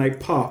 and when they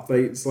pop,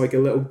 it's like a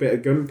little bit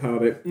of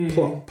gunpowder. It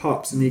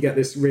pops, and you get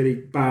this really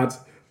bad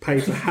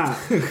paper hat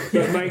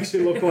that makes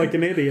you look like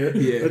an idiot.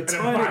 Yeah. A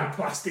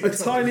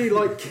tiny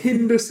like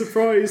Kinder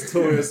Surprise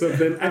toy or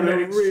something, and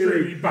a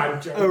really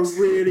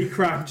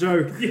crap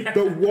joke. Yeah.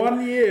 But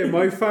one year,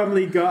 my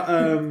family got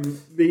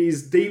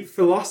these deep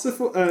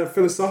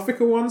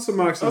philosophical ones from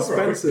Marks and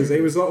Spencer's. Right.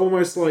 It was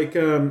almost like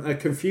a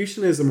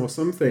Confucianism or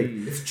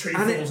something. If a tree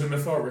falls in the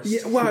forest.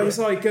 Yeah, well, it was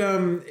like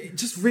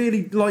just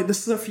really like the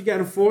stuff you get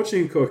in a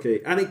fortune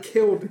cookie, and it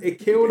killed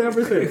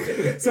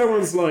everything.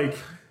 Someone's like,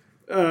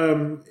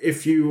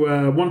 if you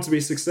want to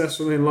be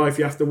successful in life,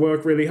 you have to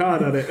work really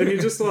hard at it, and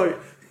you're just like,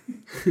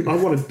 I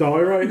want to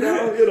die right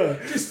now,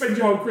 Just spend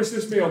your whole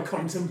Christmas meal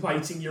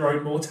contemplating your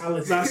own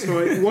mortality. That's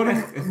right. One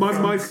of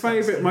my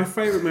favourite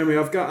memory.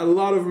 I've got a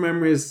lot of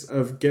memories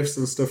of gifts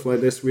and stuff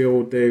like this. We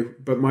all do,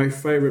 but my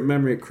favourite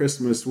memory at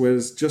Christmas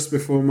was just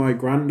before my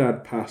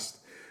granddad passed.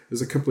 It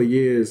was a couple of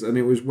years, and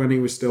it was when he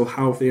was still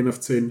healthy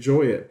enough to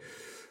enjoy it.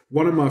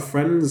 One of my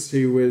friends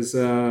who was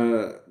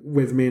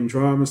with me in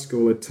drama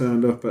school had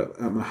turned up at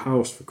my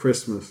house for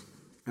Christmas.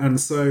 And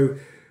so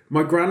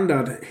my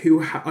granddad,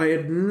 who I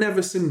had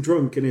never seen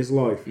drunk in his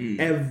life,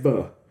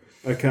 ever,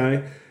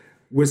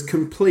 was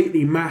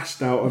completely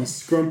mashed out on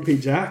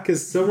Scrumpy Jack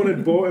because someone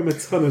had bought him a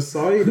ton of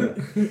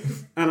cider.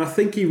 And I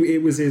think it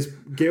was his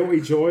guilty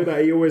joy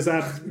that he always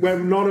had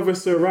when none of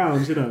us are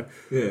around,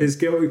 his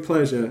guilty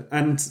pleasure.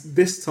 And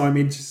this time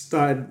he just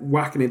started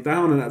whacking it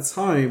down. And at the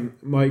time,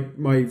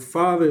 my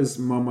father's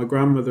mum, my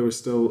grandmother was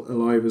still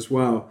alive as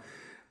well.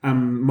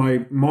 And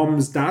my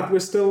mom's dad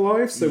was still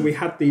alive. So we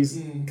had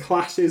these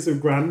clashes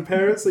of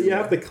grandparents that you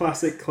have, the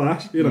classic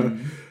clash,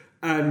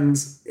 And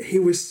he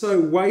was so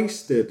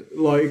wasted,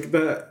 like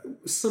that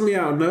suddenly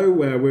out of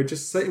nowhere, we're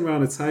just sitting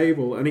around a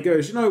table and he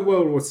goes,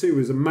 World War II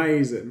was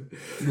amazing.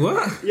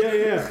 What?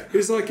 Yeah. It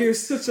was like, it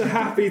was such a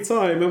happy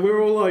time. And we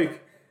were all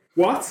like,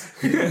 what?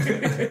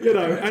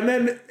 And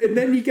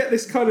then you get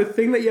this kind of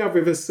thing that you have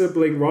with a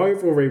sibling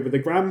rivalry with the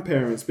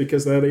grandparents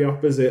because they're the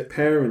opposite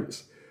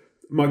parents.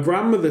 My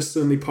grandmother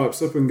suddenly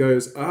pipes up and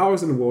goes, I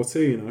was in the war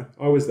too,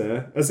 I was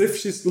there. As if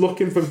she's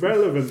looking for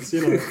relevance,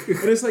 And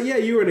it's like, yeah,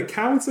 you were an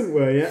accountant,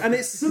 were you? And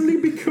it suddenly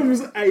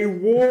becomes a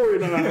war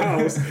in our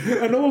house.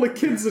 And all the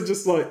kids are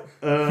just like,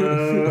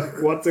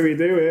 what do we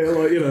do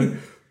here?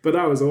 But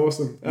that was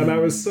awesome. And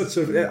that was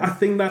I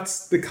think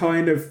that's the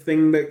kind of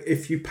thing that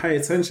if you pay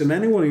attention,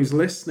 anyone who's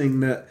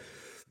listening that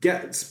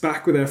gets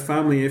back with their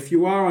family, if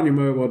you are on your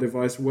mobile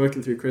device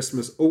working through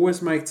Christmas, always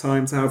make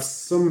time to have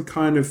some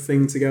kind of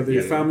thing together with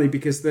your family,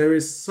 because there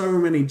is so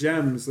many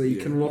gems that you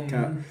can look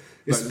at.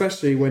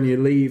 Especially when you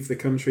leave the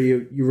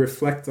country, you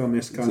reflect on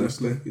this kind of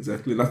stuff.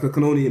 Exactly. Like I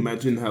can only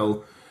imagine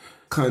how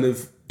kind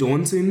of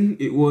daunting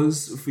it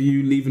was for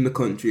you leaving the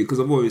country,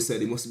 because I've always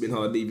said it must have been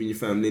hard leaving your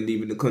family and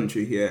leaving the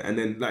country here, and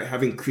then like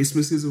having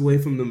Christmases away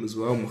from them as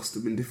well must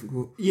have been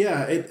difficult.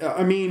 Yeah,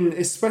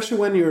 especially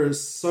when you're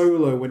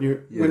solo, when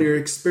you're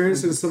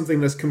experiencing something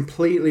that's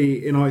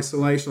completely in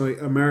isolation,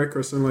 like America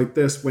or something like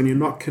this, when you're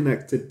not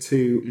connected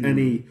to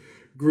any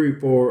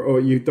group or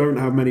you don't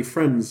have many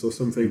friends or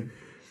something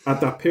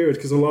at that period,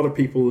 because a lot of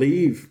people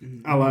leave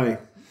LA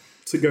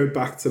to go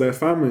back to their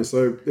families.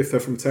 So if they're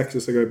from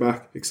Texas, they go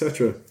back,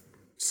 etc.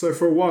 So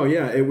for a while,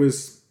 it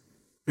was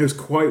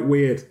quite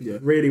weird,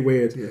 really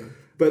weird. Yeah.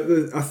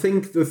 But I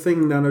think the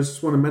thing that I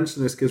just want to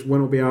mention this, because when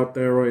we'll be out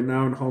there right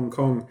now in Hong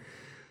Kong,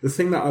 the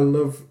thing that I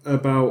love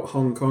about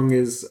Hong Kong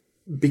is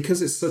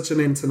because it's such an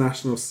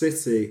international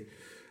city,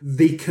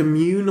 the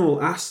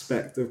communal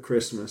aspect of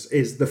Christmas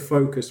is the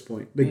focus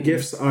point. The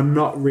gifts are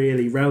not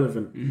really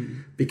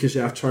relevant because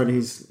you have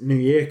Chinese New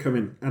Year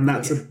coming, and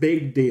that's a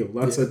big deal.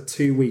 That's a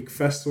 2-week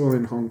festival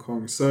in Hong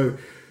Kong. So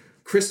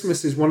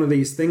Christmas is one of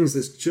these things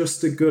that's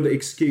just a good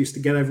excuse to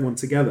get everyone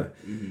together.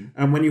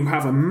 And when you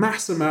have a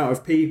mass amount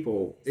of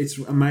people, it's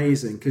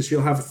amazing because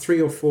you'll have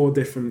 3 or 4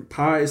 different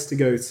parties to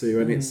go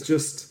to, and it's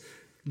just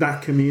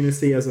that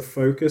community as a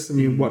focus, and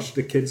you watch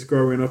the kids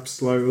growing up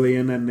slowly,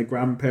 and then the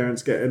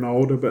grandparents getting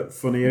older but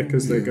funnier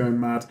because they're going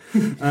mad.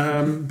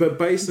 But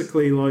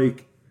basically,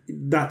 like,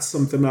 that's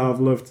something that I've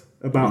loved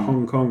about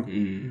Hong Kong,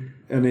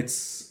 and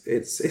it's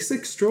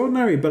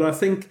extraordinary. But I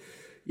think,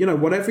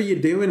 whatever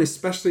you're doing,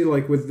 especially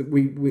like with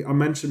I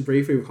mentioned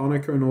briefly with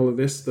Hanukkah and all of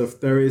this stuff,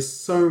 there is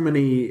so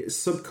many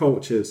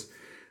subcultures.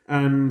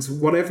 And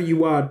whatever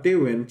you are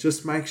doing,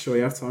 just make sure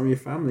you have time with your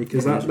family,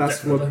 because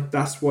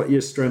that's what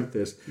your strength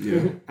is.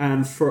 Yeah.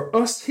 And for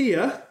us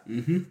here,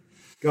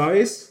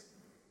 guys,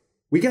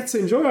 we get to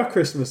enjoy our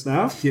Christmas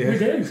now. Yeah, we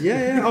do.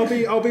 Yeah. I'll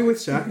be with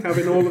Shaq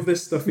having all of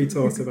this stuff he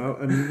talked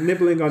about and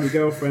nibbling on your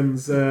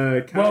girlfriend's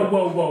carrot.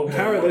 Whoa.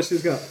 Carrot that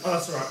she's got. Oh,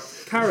 that's all right.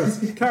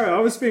 Carrot. I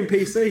was being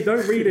PC.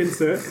 Don't read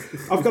into it.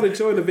 I've got to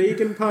join the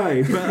vegan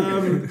page.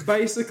 But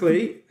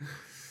basically,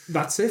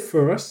 that's it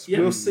for us. Yep.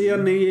 We'll see you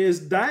on New Year's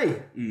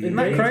Day. Isn't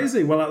that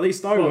crazy? Well, at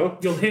least I will.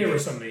 You'll hear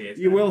us on New Year's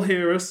Day. You will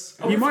hear us.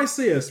 You might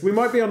see us. We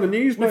might be on the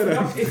news by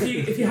then.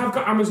 If you have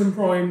got Amazon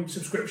Prime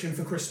subscription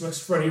for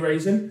Christmas for any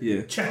reason,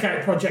 check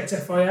out Project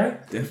FIA.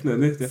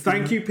 Definitely.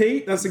 Thank you,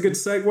 Pete. That's a good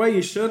segue.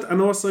 You should.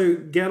 And also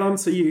get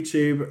onto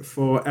YouTube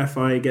for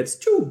FIA Gets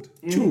Tubed.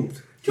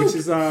 Which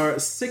is our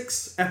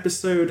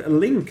 6-episode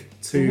link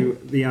to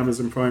the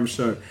Amazon Prime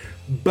show.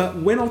 But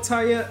Win will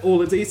tell you all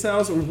the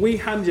details, and we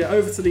hand you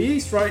over to the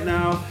East right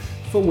now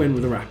for Win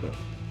with a wrap-up.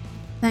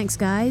 Thanks,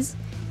 guys,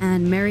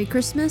 and Merry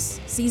Christmas,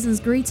 season's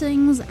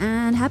greetings,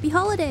 and Happy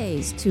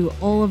Holidays to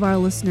all of our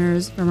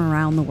listeners from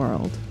around the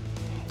world.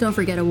 Don't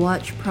forget to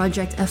watch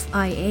Project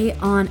FIA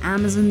on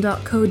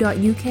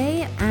Amazon.co.uk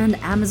and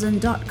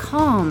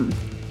Amazon.com.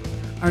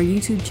 Our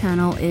YouTube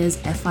channel is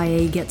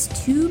FIA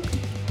Gets Tubed.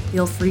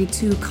 Feel free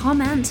to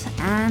comment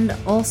and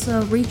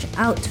also reach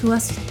out to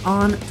us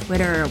on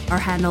Twitter. Our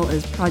handle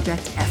is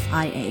Project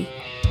FIA.